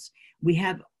articles. We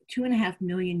have 2.5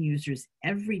 million users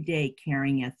every day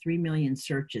carrying out 3 million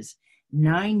searches,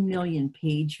 9 million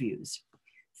page views.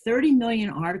 30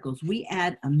 million articles. We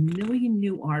add 1 million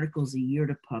new articles a year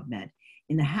to PubMed.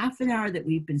 In the half an hour that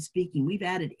we've been speaking, we've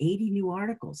added 80 new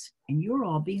articles, and you're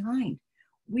all behind.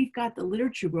 We've got the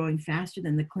literature growing faster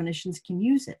than the clinicians can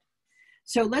use it.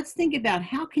 So let's think about,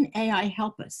 how can AI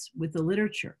help us with the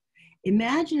literature?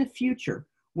 Imagine a future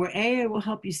where AI will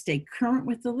help you stay current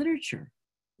with the literature.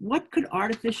 What could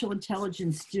artificial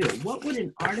intelligence do? What would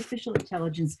an artificial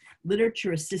intelligence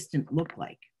literature assistant look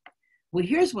like? Well,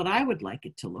 here's what I would like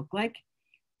it to look like.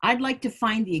 I'd like to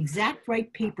find the exact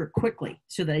right paper quickly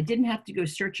so that I didn't have to go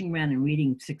searching around and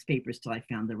reading 6 papers till I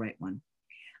found the right one.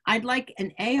 I'd like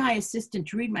an AI assistant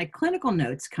to read my clinical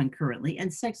notes concurrently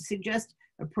and suggest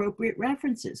appropriate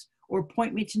references or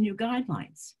point me to new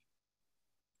guidelines.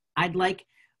 I'd like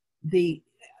the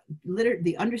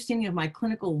understanding of my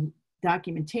clinical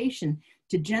documentation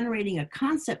to generating a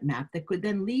concept map that could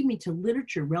then lead me to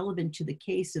literature relevant to the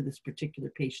case of this particular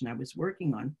patient I was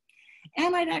working on.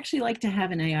 And I'd actually like to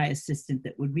have an AI assistant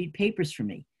that would read papers for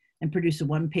me and produce a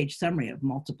 1-page summary of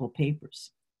multiple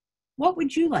papers. What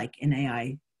would you like an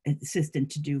AI assistant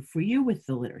to do for you with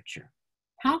the literature?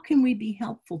 How can we be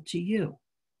helpful to you?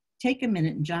 Take a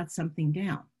minute and jot something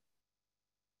down.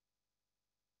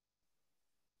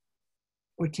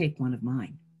 Or take one of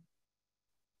mine.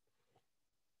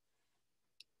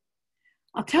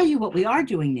 I'll tell you what we are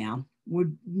doing now.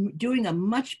 We're doing a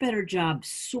much better job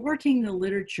sorting the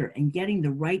literature and getting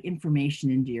the right information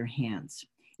into your hands.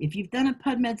 If you've done a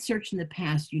PubMed search in the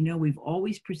past, you know we've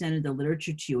always presented the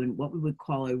literature to you in what we would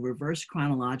call a reverse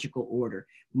chronological order,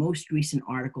 most recent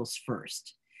articles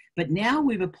first. But now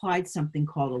we've applied something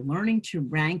called a learning to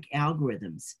rank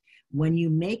algorithms. When you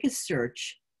make a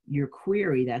search, your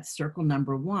query, that's circle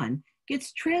number 1,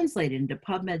 gets translated into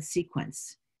PubMed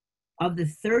sequence. Of the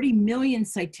 30 million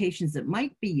citations that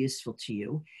might be useful to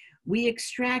you, we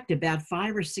extract about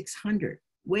 500 or 600,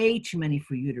 way too many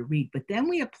for you to read. But then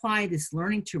we apply this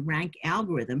learning to rank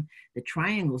algorithm, the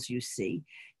triangles you see,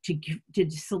 to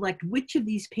select which of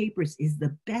these papers is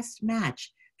the best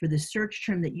match for the search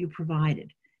term that you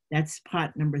provided. That's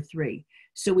pot number 3.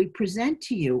 So we present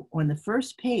to you on the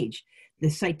first page the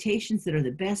citations that are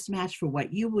the best match for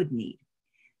what you would need.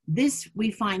 This we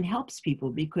find helps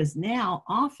people because now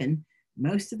often,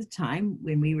 most of the time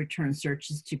when we return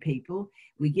searches to people,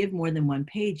 we give more than 1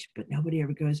 page, but nobody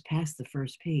ever goes past the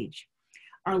first page.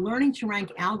 Our learning to rank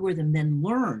algorithm then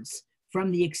learns from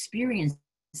the experience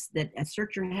that a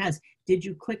searcher has. Did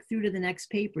you click through to the next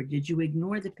paper? Did you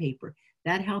ignore the paper?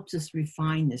 That helps us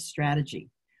refine this strategy.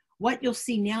 What you'll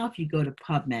see now if you go to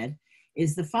PubMed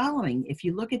is the following. If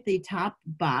you look at the top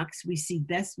box, we see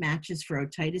best matches for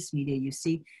otitis media. You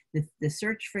see the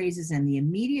search phrases and the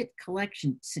immediate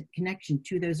connection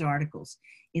to those articles.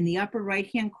 In the upper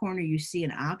right-hand corner, you see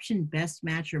an option, best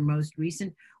match or most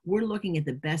recent. We're looking at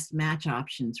the best match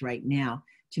options right now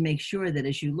to make sure that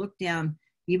as you look down,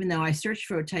 even though I searched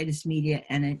for otitis media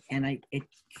and it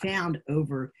found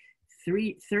over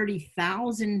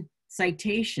 30,000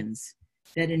 citations,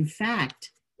 that in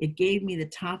fact, it gave me the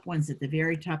top ones at the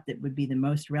very top that would be the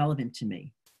most relevant to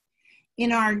me.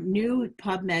 In our new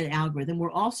PubMed algorithm,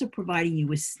 we're also providing you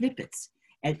with snippets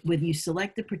when you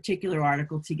select a particular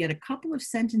article to get a couple of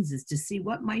sentences to see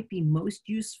what might be most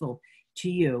useful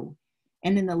to you.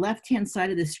 And in the left-hand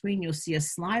side of the screen, you'll see a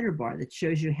slider bar that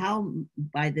shows you how,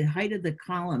 by the height of the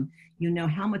column, you know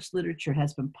how much literature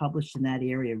has been published in that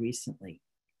area recently.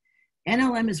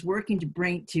 NLM is working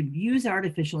to use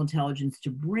artificial intelligence to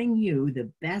bring you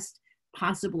the best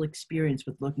possible experience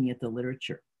with looking at the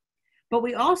literature. But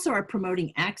we also are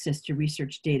promoting access to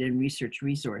research data and research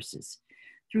resources.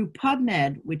 Through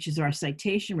PubMed, which is our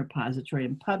citation repository,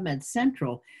 and PubMed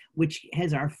Central, which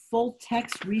has our full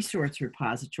text resource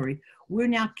repository, we're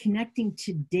now connecting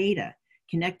to data,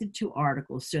 connected to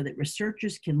articles so that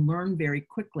researchers can learn very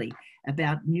quickly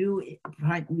about new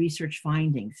research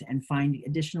findings and find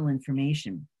additional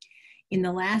information. In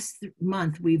the last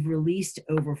month, we've released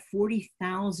over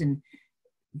 40,000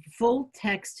 full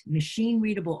text machine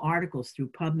readable articles through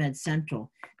PubMed Central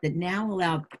that now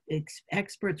allow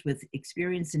experts with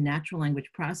experience in natural language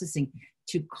processing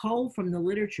to cull from the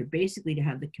literature, basically to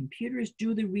have the computers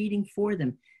do the reading for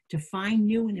them to find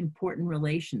new and important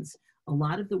relations. A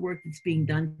lot of the work that's being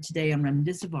done today on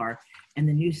remdesivir and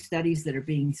the new studies that are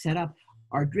being set up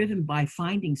are driven by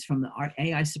findings from our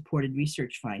AI-supported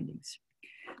research findings.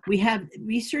 We have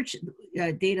research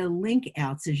data link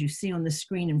outs, as you see on the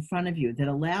screen in front of you, that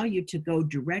allow you to go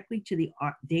directly to the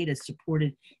data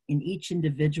supported in each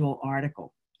individual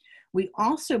article. We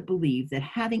also believe that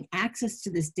having access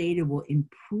to this data will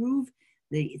improve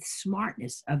the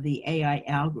smartness of the AI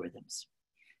algorithms.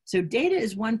 So data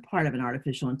is one part of an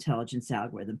artificial intelligence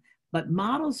algorithm, but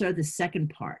models are the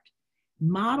second part.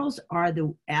 Models are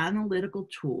the analytical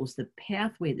tools, the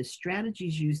pathway, the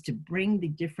strategies used to bring the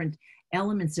different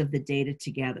elements of the data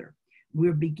together.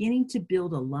 We're beginning to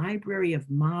build a library of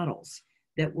models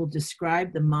that will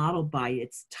describe the model by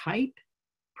its type,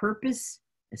 purpose,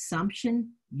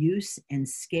 assumption, use, and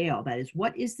scale. That is,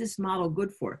 what is this model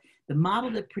good for? The model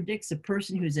that predicts a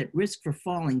person who's at risk for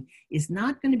falling is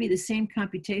not going to be the same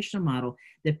computational model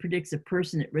that predicts a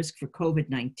person at risk for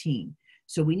COVID-19.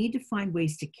 So we need to find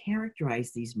ways to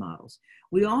characterize these models.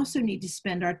 We also need to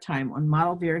spend our time on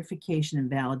model verification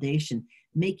and validation,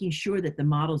 making sure that the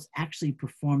models actually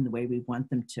perform the way we want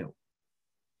them to.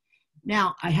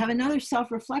 Now, I have another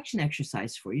self-reflection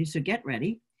exercise for you, so get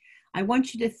ready. I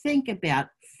want you to think about,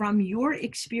 from your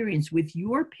experience with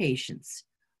your patients,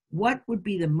 what would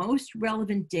be the most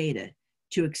relevant data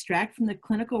to extract from the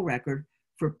clinical record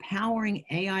for powering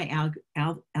AI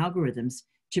algorithms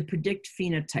to predict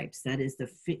phenotypes, that is the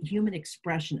human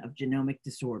expression of genomic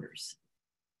disorders.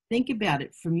 Think about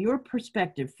it from your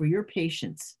perspective for your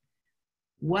patients.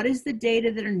 What is the data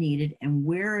that are needed and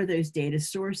where are those data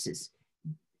sources?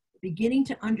 Beginning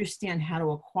to understand how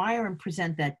to acquire and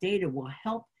present that data will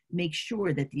help make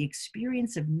sure that the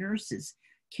experience of nurses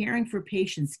caring for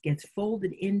patients gets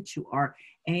folded into our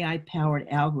AI-powered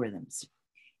algorithms.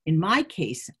 In my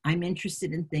case, I'm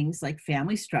interested in things like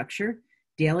family structure,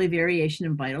 daily variation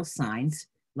in vital signs,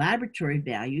 laboratory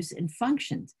values, and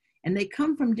functions. And they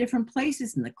come from different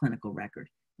places in the clinical record: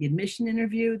 the admission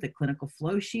interview, the clinical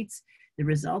flow sheets, the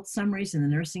results summaries, and the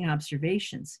nursing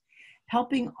observations.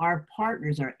 Helping our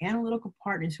partners, our analytical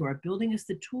partners who are building us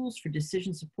the tools for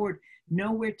decision support,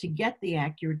 know where to get the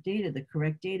accurate data, the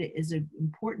correct data, is an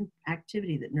important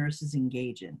activity that nurses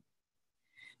engage in.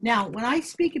 Now, when I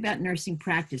speak about nursing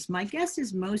practice, my guess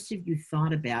is most of you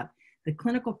thought about the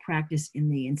clinical practice in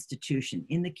the institution,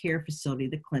 in the care facility,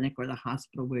 the clinic, or the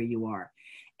hospital where you are.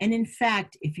 And in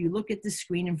fact, if you look at the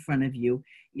screen in front of you,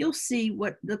 you'll see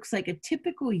what looks like a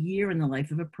typical year in the life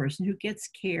of a person who gets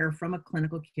care from a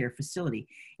clinical care facility.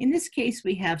 In this case,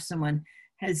 we have someone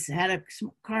has had a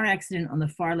car accident on the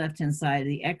far left-hand side.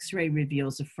 The x-ray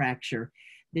reveals a fracture.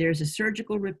 There's a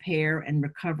surgical repair and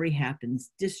recovery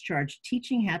happens. Discharge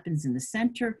teaching happens in the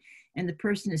center, and the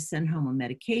person is sent home on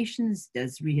medications,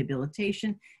 does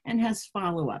rehabilitation, and has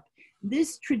follow-up.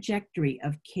 This trajectory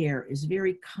of care is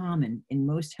very common in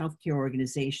most healthcare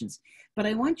organizations, but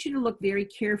I want you to look very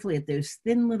carefully at those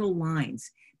thin little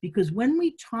lines, because when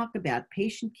we talk about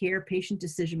patient care, patient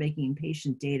decision-making, and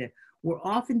patient data, we're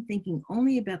often thinking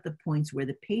only about the points where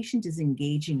the patient is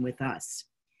engaging with us.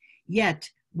 Yet,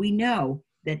 we know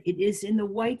that it is in the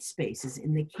white spaces,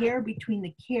 in the care between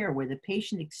the care, where the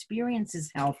patient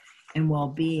experiences health and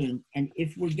well-being. And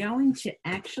if we're going to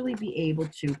actually be able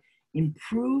to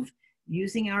improve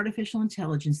using artificial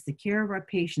intelligence the care of our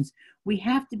patients, we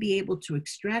have to be able to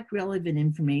extract relevant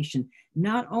information,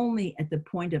 not only at the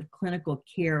point of clinical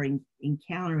care and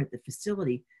encounter at the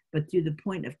facility, but through the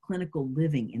point of clinical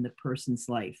living in the person's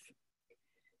life.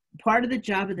 Part of the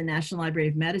job of the National Library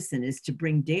of Medicine is to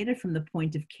bring data from the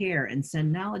point of care and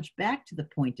send knowledge back to the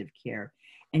point of care.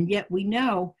 And yet we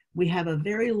know we have a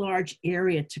very large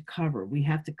area to cover. We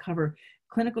have to cover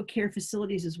clinical care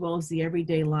facilities as well as the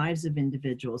everyday lives of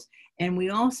individuals. And we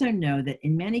also know that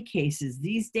in many cases,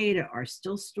 these data are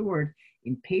still stored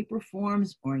in paper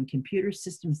forms or in computer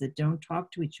systems that don't talk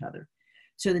to each other.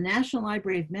 So the National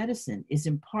Library of Medicine is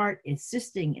in part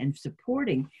assisting and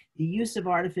supporting the use of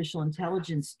artificial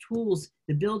intelligence tools,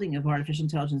 the building of artificial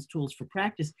intelligence tools for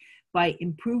practice, by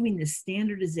improving the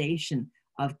standardization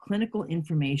of clinical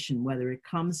information, whether it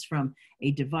comes from a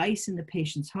device in the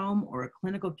patient's home or a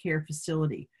clinical care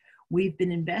facility. We've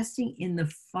been investing in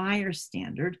the FHIR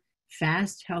standard,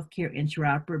 Fast Healthcare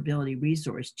Interoperability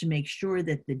Resource, to make sure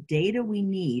that the data we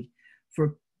need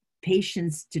for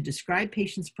patients, to describe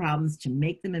patients' problems, to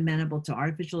make them amenable to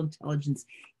artificial intelligence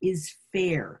is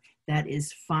fair. That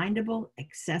is findable,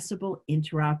 accessible,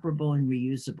 interoperable, and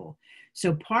reusable.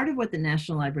 So part of what the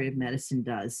National Library of Medicine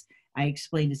does, I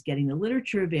explained, is getting the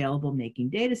literature available, making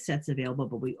data sets available,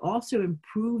 but we also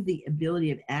improve the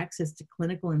ability of access to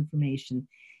clinical information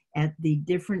at the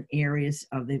different areas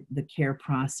of the care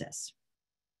process.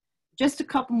 Just a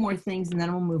couple more things, and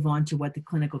then we'll move on to what the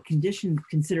clinical condition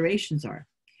considerations are.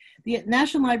 The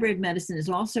National Library of Medicine is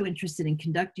also interested in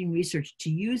conducting research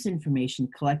to use information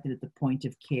collected at the point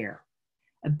of care.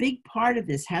 A big part of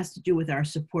this has to do with our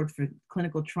support for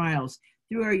clinical trials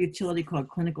through our utility called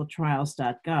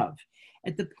clinicaltrials.gov.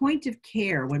 At the point of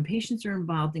care, when patients are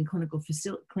involved in clinical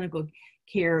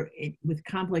care with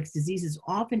complex diseases,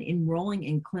 often enrolling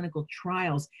in clinical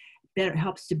trials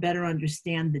helps to better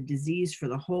understand the disease for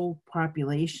the whole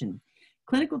population.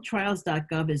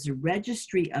 Clinicaltrials.gov is a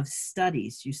registry of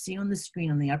studies. You see on the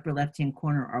screen on the upper left-hand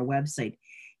corner our website.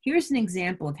 Here's an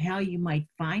example of how you might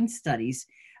find studies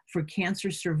for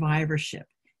cancer survivorship.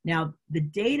 Now, the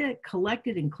data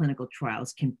collected in clinical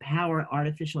trials can power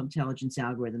artificial intelligence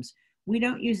algorithms. We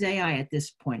don't use AI at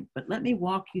this point, but let me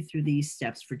walk you through these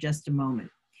steps for just a moment.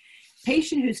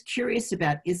 Patient who's curious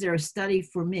about, is there a study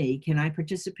for me? Can I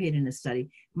participate in a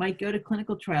study? Might go to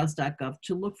clinicaltrials.gov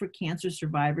to look for cancer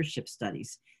survivorship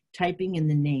studies, typing in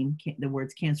the name, the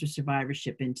words cancer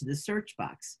survivorship into the search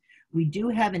box. We do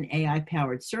have an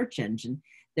AI-powered search engine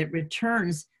that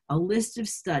returns a list of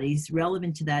studies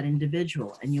relevant to that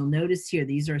individual. And you'll notice here,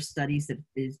 these are studies that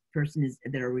this person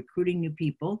that are recruiting new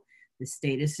people. The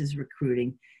status is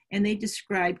recruiting. And they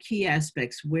describe key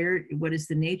aspects, what is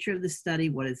the nature of the study,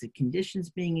 what is the conditions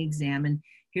being examined.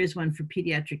 Here's one for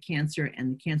pediatric cancer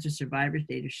and the cancer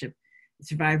survivorship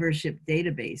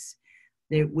database.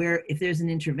 Where if there's an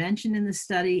intervention in the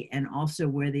study, and also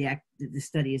where the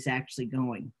study is actually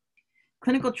going.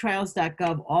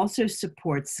 Clinicaltrials.gov also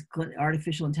supports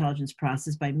artificial intelligence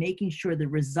process by making sure the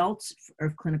results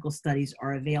of clinical studies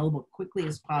are available quickly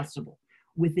as possible.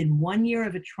 Within 1 year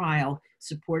of a trial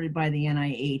supported by the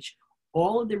NIH,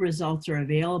 all of the results are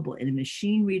available in a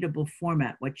machine-readable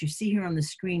format. What you see here on the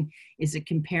screen is a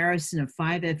comparison of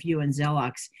 5-FU and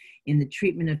Xelox in the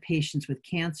treatment of patients with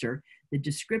cancer. The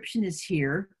description is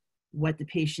here, what the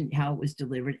patient, how it was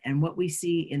delivered, and what we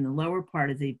see in the lower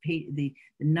part of the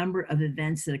number of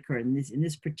events that occurred. In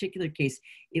this particular case,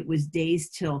 it was days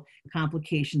till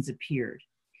complications appeared.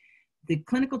 The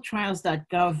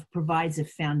clinicaltrials.gov provides a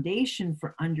foundation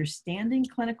for understanding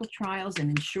clinical trials and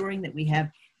ensuring that we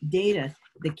have data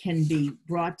that can be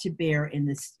brought to bear in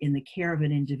the care of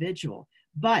an individual.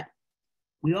 But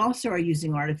we also are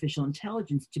using artificial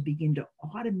intelligence to begin to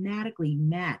automatically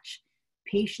match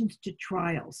patients to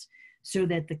trials so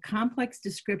that the complex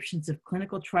descriptions of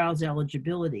clinical trials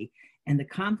eligibility and the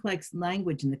complex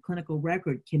language in the clinical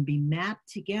record can be mapped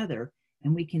together,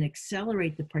 and we can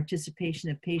accelerate the participation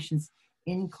of patients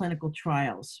in clinical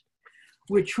trials.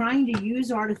 We're trying to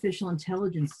use artificial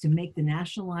intelligence to make the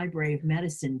National Library of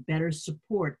Medicine better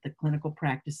support the clinical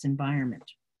practice environment.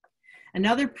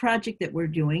 Another project that we're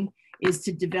doing is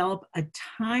to develop a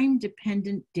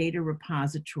time-dependent data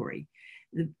repository.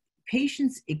 The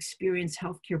patients experience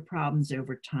healthcare problems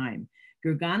over time.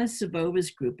 Gurgana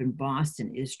Savova's group in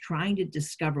Boston is trying to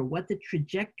discover what the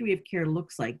trajectory of care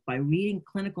looks like by reading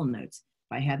clinical notes,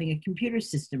 by having a computer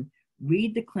system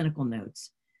read the clinical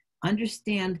notes,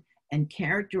 understand and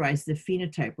characterize the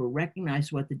phenotype or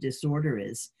recognize what the disorder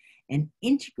is, and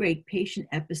integrate patient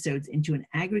episodes into an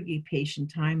aggregate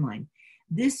patient timeline.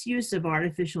 This use of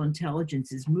artificial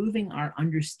intelligence is moving our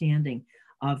understanding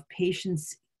of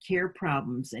patients' care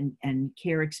problems and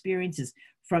care experiences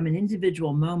from an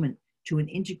individual moment to an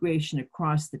integration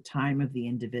across the time of the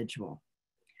individual.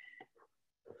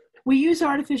 We use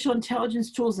artificial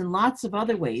intelligence tools in lots of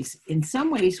other ways. In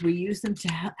some ways, we use them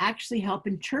to actually help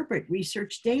interpret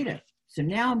research data. So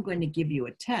now I'm going to give you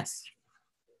a test.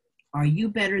 Are you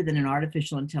better than an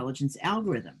artificial intelligence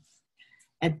algorithm?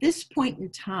 At this point in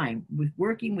time, with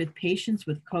working with patients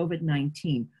with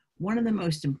COVID-19, one of the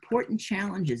most important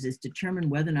challenges is to determine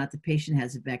whether or not the patient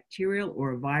has a bacterial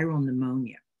or a viral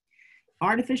pneumonia.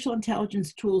 Artificial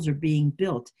intelligence tools are being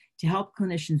built to help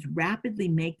clinicians rapidly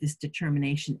make this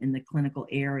determination in the clinical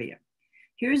area.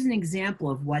 Here's an example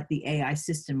of what the AI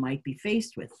system might be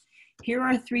faced with. Here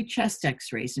are 3 chest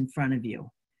x-rays in front of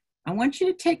you. I want you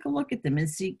to take a look at them and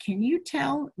see, can you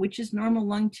tell which is normal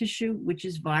lung tissue, which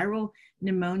is viral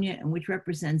pneumonia, and which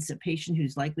represents a patient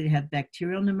who's likely to have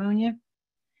bacterial pneumonia?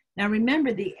 Now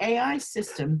remember, the AI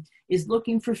system is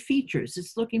looking for features.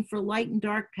 It's looking for light and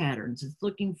dark patterns. It's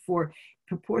looking for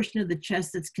proportion of the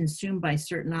chest that's consumed by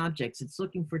certain objects. It's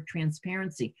looking for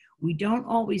transparency. We don't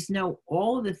always know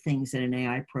all of the things that an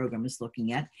AI program is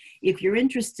looking at. If you're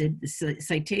interested, the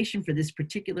citation for this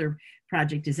particular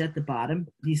project is at the bottom.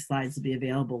 These slides will be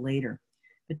available later.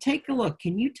 But take a look.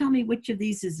 Can you tell me which of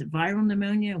these is a viral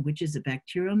pneumonia, which is a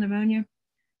bacterial pneumonia?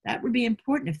 That would be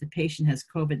important if the patient has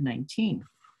COVID-19.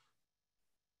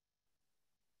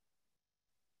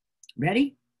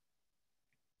 Ready?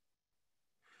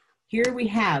 Here we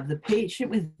have the patient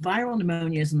with viral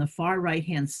pneumonias on the far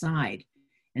right-hand side.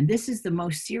 And this is the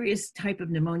most serious type of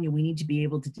pneumonia we need to be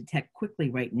able to detect quickly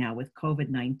right now with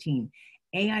COVID-19.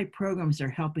 AI programs are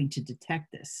helping to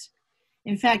detect this.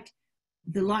 In fact,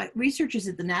 the researchers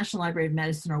at the National Library of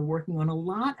Medicine are working on a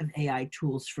lot of AI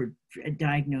tools for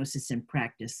diagnosis and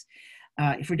practice,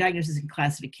 for diagnosis and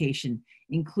classification,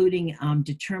 including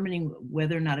determining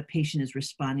whether or not a patient is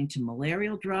responding to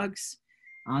malarial drugs.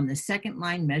 On the second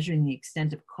line, measuring the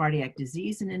extent of cardiac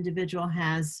disease an individual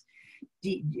has,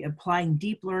 applying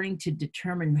deep learning to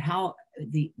determine how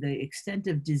the extent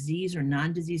of disease or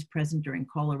non-disease present during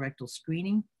colorectal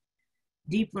screening,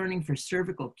 deep learning for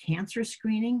cervical cancer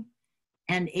screening,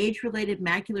 and age-related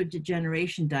macular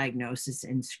degeneration diagnosis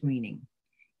and screening.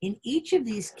 In each of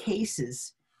these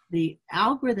cases, the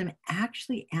algorithm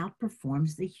actually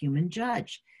outperforms the human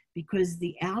judge because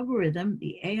the algorithm,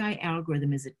 the AI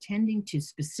algorithm, is attending to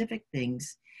specific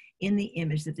things in the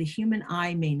image that the human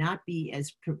eye may not be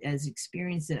as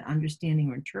experienced at understanding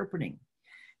or interpreting.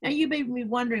 Now you may be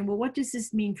wondering, well, what does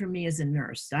this mean for me as a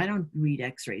nurse? I don't read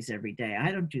x-rays every day.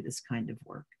 I don't do this kind of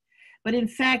work. But in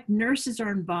fact, nurses are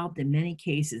involved in many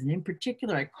cases. And in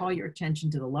particular, I call your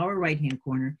attention to the lower right-hand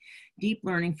corner, deep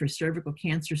learning for cervical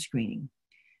cancer screening.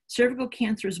 Cervical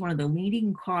cancer is one of the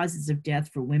leading causes of death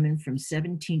for women from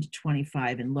 17 to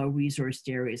 25 in low-resourced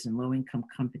areas and low-income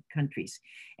countries.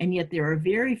 And yet there are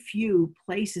very few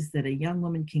places that a young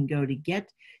woman can go to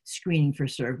get screening for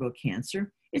cervical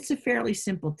cancer. It's a fairly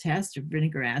simple test, a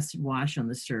vinegar acid wash on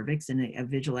the cervix and a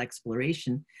visual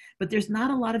exploration, but there's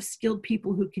not a lot of skilled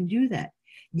people who can do that.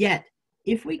 Yet,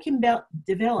 if we can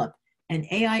develop an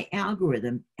AI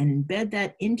algorithm and embed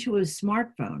that into a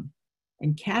smartphone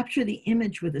and capture the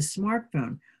image with a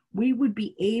smartphone, we would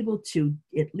be able to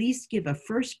at least give a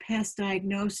first pass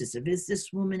diagnosis of, is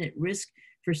this woman at risk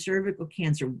for cervical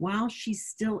cancer while she's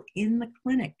still in the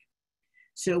clinic?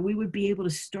 So we would be able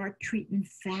to start treatment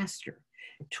faster.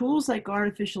 Tools like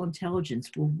artificial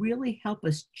intelligence will really help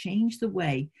us change the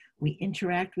way we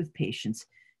interact with patients,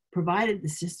 provided the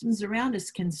systems around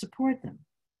us can support them.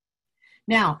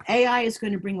 Now, AI is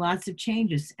going to bring lots of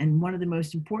changes, and one of the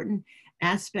most important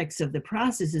aspects of the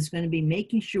process is going to be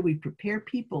making sure we prepare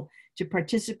people to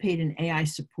participate in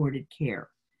AI-supported care.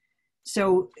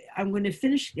 So I'm going to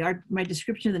finish my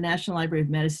description of the National Library of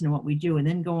Medicine and what we do, and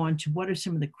then go on to what are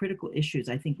some of the critical issues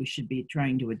I think we should be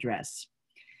trying to address.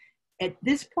 At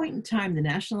this point in time, the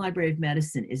National Library of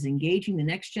Medicine is engaging the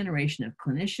next generation of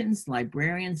clinicians,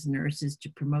 librarians, nurses to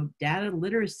promote data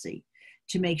literacy,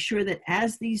 to make sure that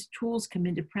as these tools come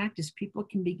into practice, people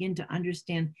can begin to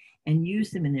understand and use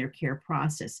them in their care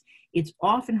process. It's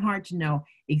often hard to know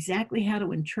exactly how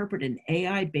to interpret an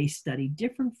AI-based study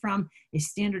different from a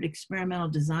standard experimental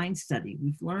design study.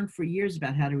 We've learned for years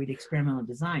about how to read experimental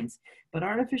designs, but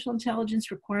artificial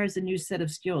intelligence requires a new set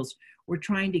of skills. We're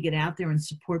trying to get out there and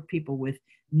support people with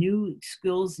new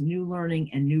skills, new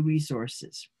learning, and new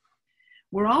resources.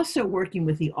 We're also working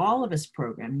with the All of Us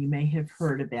program you may have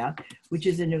heard about, which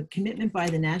is a commitment by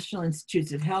the National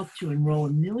Institutes of Health to enroll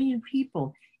 1 million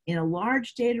people in a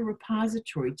large data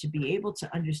repository to be able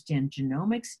to understand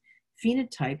genomics,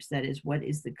 phenotypes, that is what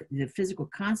is the physical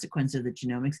consequence of the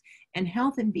genomics, and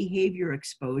health and behavior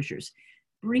exposures.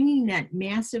 Bringing that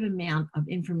massive amount of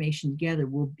information together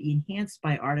will be enhanced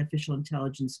by artificial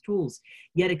intelligence tools,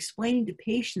 yet explaining to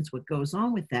patients what goes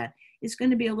on with that is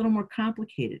going to be a little more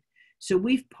complicated. So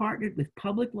we've partnered with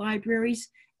public libraries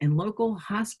and local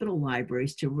hospital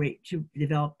libraries to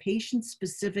develop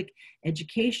patient-specific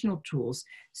educational tools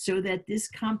so that this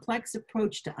complex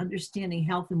approach to understanding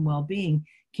health and well-being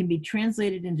can be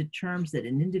translated into terms that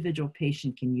an individual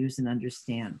patient can use and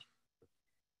understand.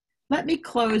 Let me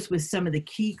close with some of the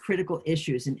key critical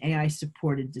issues in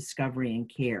AI-supported discovery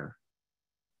and care.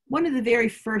 One of the very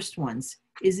first ones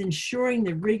is ensuring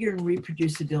the rigor and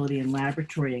reproducibility in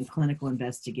laboratory and clinical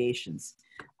investigations.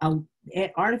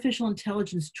 Artificial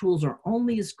intelligence tools are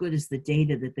only as good as the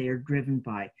data that they are driven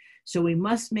by. So we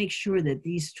must make sure that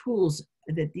these tools,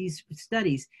 that these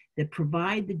studies that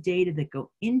provide the data that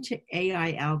go into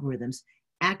AI algorithms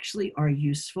actually are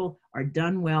useful, are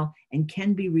done well, and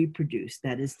can be reproduced,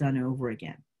 that is done over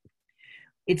again.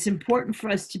 It's important for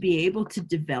us to be able to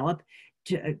develop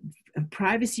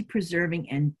privacy preserving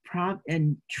and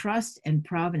trust and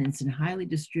provenance in highly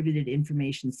distributed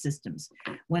information systems.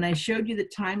 When I showed you the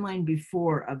timeline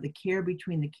before of the care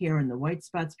between the care and the white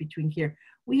spots between care,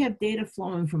 we have data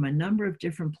flowing from a number of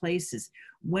different places.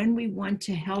 When we want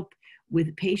to help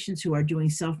with patients who are doing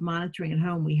self-monitoring at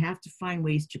home, we have to find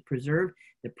ways to preserve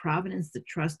the provenance, the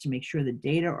trust, to make sure the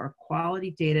data are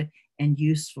quality data and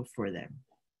useful for them.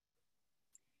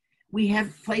 We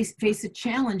have faced a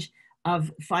challenge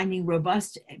of finding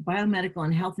robust biomedical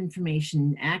and health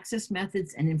information access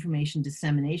methods and information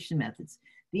dissemination methods.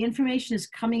 The information is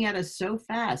coming at us so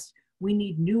fast. We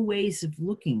need new ways of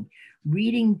looking.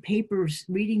 Reading papers,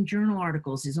 reading journal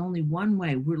articles is only one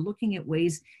way. We're looking at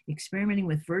ways, experimenting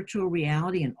with virtual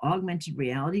reality and augmented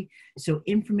reality, so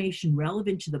information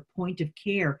relevant to the point of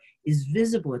care is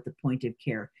visible at the point of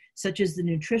care, such as the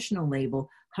nutritional label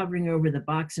hovering over the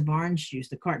box of orange juice,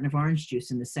 the carton of orange juice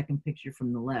in the second picture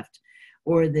from the left,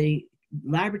 or the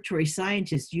laboratory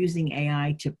scientists using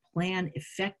AI to plan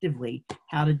effectively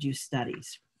how to do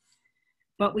studies.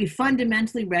 But we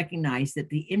fundamentally recognize that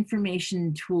the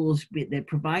information tools that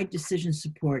provide decision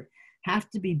support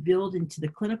have to be built into the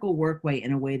clinical workway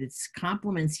in a way that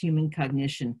complements human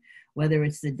cognition, whether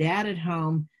it's the dad at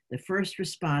home, the first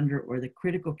responder, or the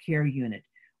critical care unit.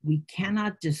 We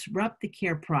cannot disrupt the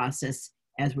care process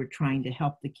as we're trying to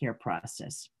help the care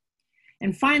process.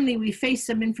 And finally, we face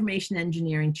some information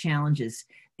engineering challenges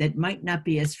that might not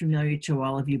be as familiar to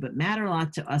all of you, but matter a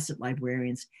lot to us at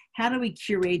librarians. How do we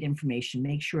curate information,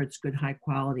 make sure it's good, high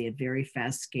quality at very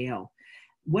fast scale?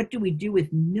 What do we do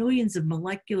with millions of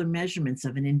molecular measurements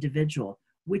of an individual?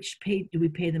 Which do we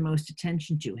pay the most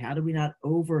attention to? How do we not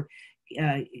over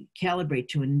calibrate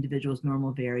to an individual's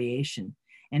normal variation?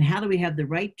 And how do we have the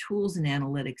right tools and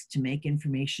analytics to make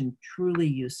information truly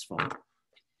useful?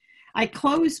 I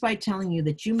close by telling you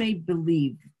that you may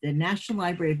believe the National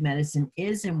Library of Medicine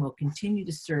is and will continue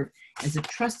to serve as a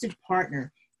trusted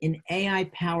partner in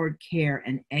AI-powered care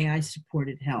and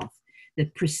AI-supported health.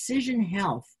 That precision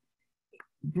health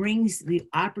brings the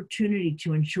opportunity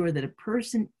to ensure that a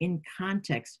person in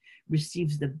context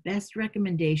receives the best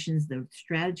recommendations, the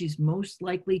strategies most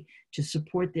likely to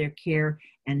support their care,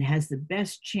 and has the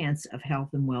best chance of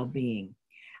health and well-being.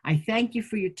 I thank you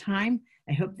for your time.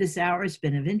 I hope this hour has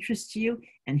been of interest to you,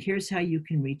 and here's how you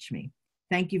can reach me.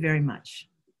 Thank you very much.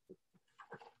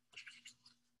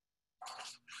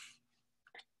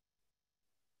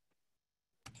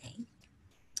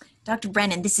 Dr.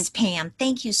 Brennan, this is Pam.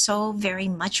 Thank you so very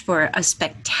much for a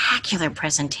spectacular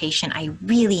presentation. I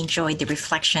really enjoyed the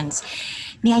reflections.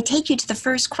 May I take you to the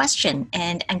first question?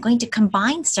 And I'm going to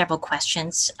combine several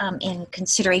questions in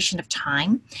consideration of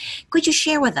time. Could you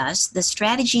share with us the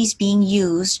strategies being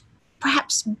used,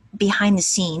 perhaps behind the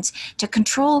scenes, to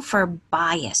control for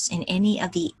bias in any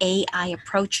of the AI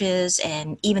approaches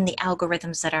and even the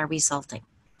algorithms that are resulting?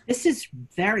 This is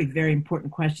very, very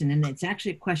important question, and it's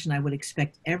actually a question I would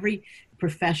expect every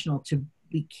professional to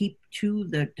keep to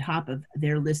the top of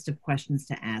their list of questions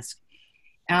to ask.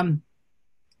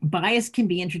 Bias can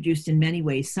be introduced in many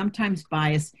ways. Sometimes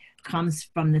bias comes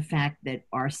from the fact that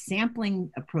our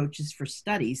sampling approaches for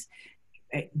studies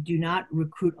do not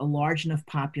recruit a large enough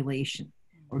population,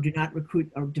 or do not recruit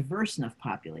a diverse enough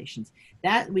populations.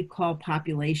 That we call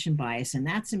population bias, and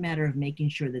that's a matter of making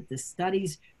sure that the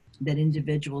studies that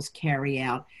individuals carry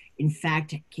out, in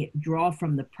fact, draw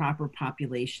from the proper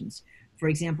populations. For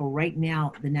example, right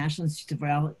now, the National Institute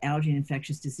of Allergy and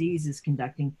Infectious Disease is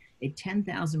conducting a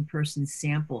 10,000 person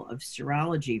sample of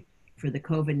serology for the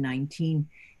COVID-19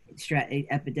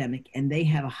 epidemic, and they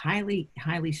have a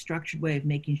highly structured way of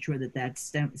making sure that that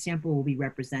sample will be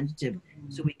representative,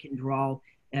 so we can draw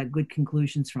good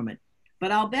conclusions from it.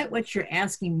 But I'll bet what you're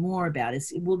asking more about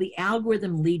is, will the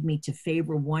algorithm lead me to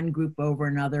favor one group over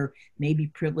another, maybe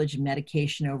privilege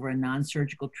medication over a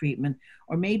non-surgical treatment,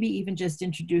 or maybe even just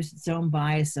introduce its own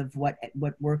bias of what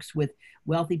works with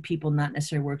wealthy people, not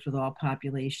necessarily works with all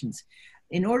populations.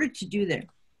 In order to do that,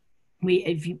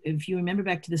 if you remember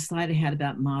back to the slide I had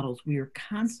about models, we are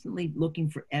constantly looking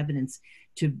for evidence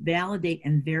to validate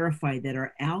and verify that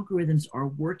our algorithms are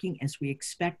working as we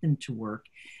expect them to work,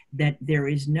 that there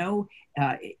is no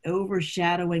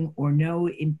overshadowing or no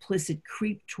implicit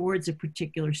creep towards a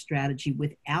particular strategy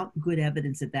without good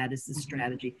evidence that that is the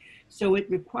strategy. So it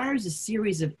requires a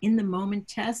series of in-the-moment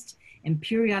tests and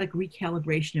periodic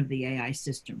recalibration of the AI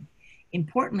system.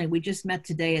 Importantly, we just met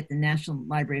today at the National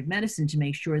Library of Medicine to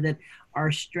make sure that our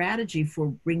strategy for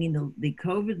bringing the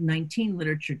COVID-19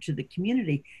 literature to the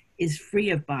community is free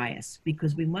of bias,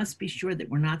 because we must be sure that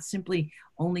we're not simply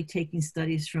only taking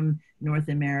studies from North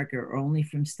America or only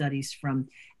from studies from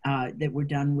that were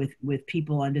done with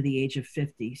people under the age of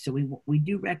 50. So we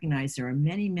do recognize there are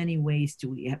many, many ways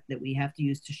that we have to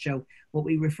use to show what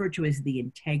we refer to as the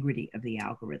integrity of the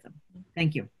algorithm.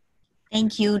 Thank you.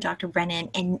 Thank you, Dr. Brennan.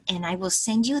 And I will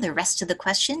send you the rest of the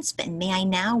questions, but may I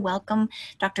now welcome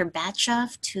Dr.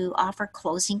 Batchoff to offer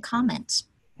closing comments.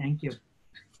 Thank you.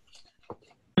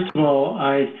 First of all,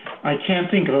 I can't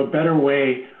think of a better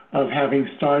way of having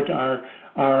started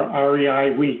our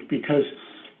REI week, because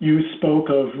you spoke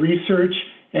of research,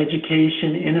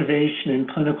 education, innovation, and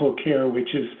clinical care,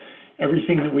 which is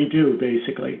everything that we do,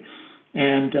 basically,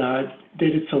 and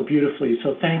did it so beautifully.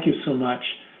 So thank you so much.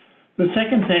 The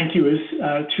second thank you is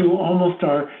to almost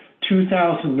our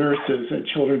 2,000 nurses at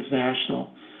Children's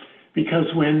National, because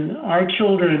when our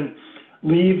children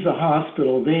leave the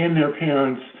hospital, they and their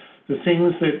parents, the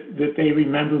things that they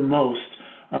remember most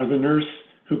are the nurse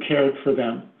who cared for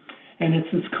them. And it's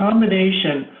this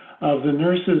combination of the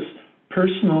nurse's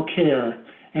personal care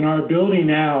and our ability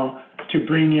now to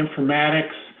bring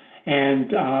informatics and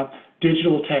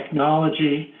digital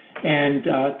technology and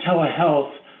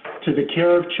telehealth to the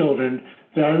care of children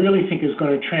that I really think is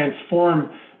going to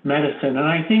transform medicine. And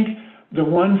I think the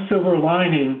one silver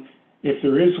lining, if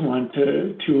there is one,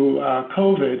 to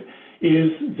COVID,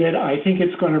 is that I think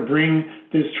it's going to bring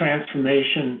this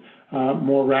transformation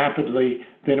more rapidly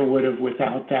than it would have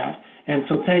without that. And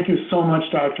so thank you so much,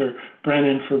 Dr.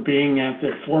 Brennan, for being at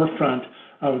the forefront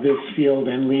of this field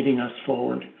and leading us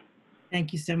forward.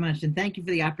 Thank you so much. And thank you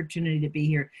for the opportunity to be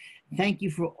here. Thank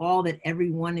you for all that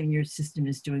everyone in your system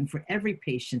is doing for every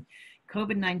patient.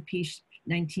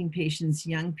 COVID-19 patients,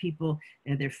 young people,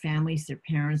 their families, their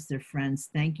parents, their friends.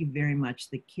 Thank you very much.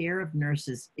 The care of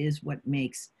nurses is what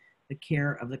makes the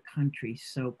care of the country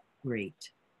so great.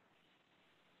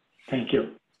 Thank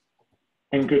you.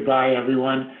 And goodbye,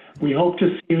 everyone. We hope to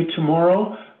see you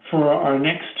tomorrow for our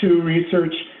next two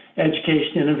research,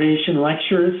 education, innovation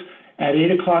lectures. At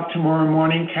 8 o'clock tomorrow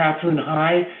morning, Catherine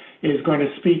High is going to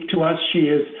speak to us. She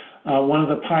is one of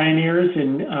the pioneers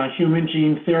in human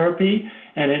gene therapy.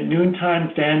 And at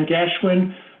noontime, Dan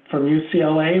Geschwin from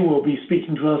UCLA will be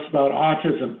speaking to us about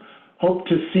autism. Hope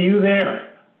to see you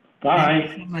there. Bye.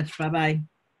 Thank you so much. Bye-bye.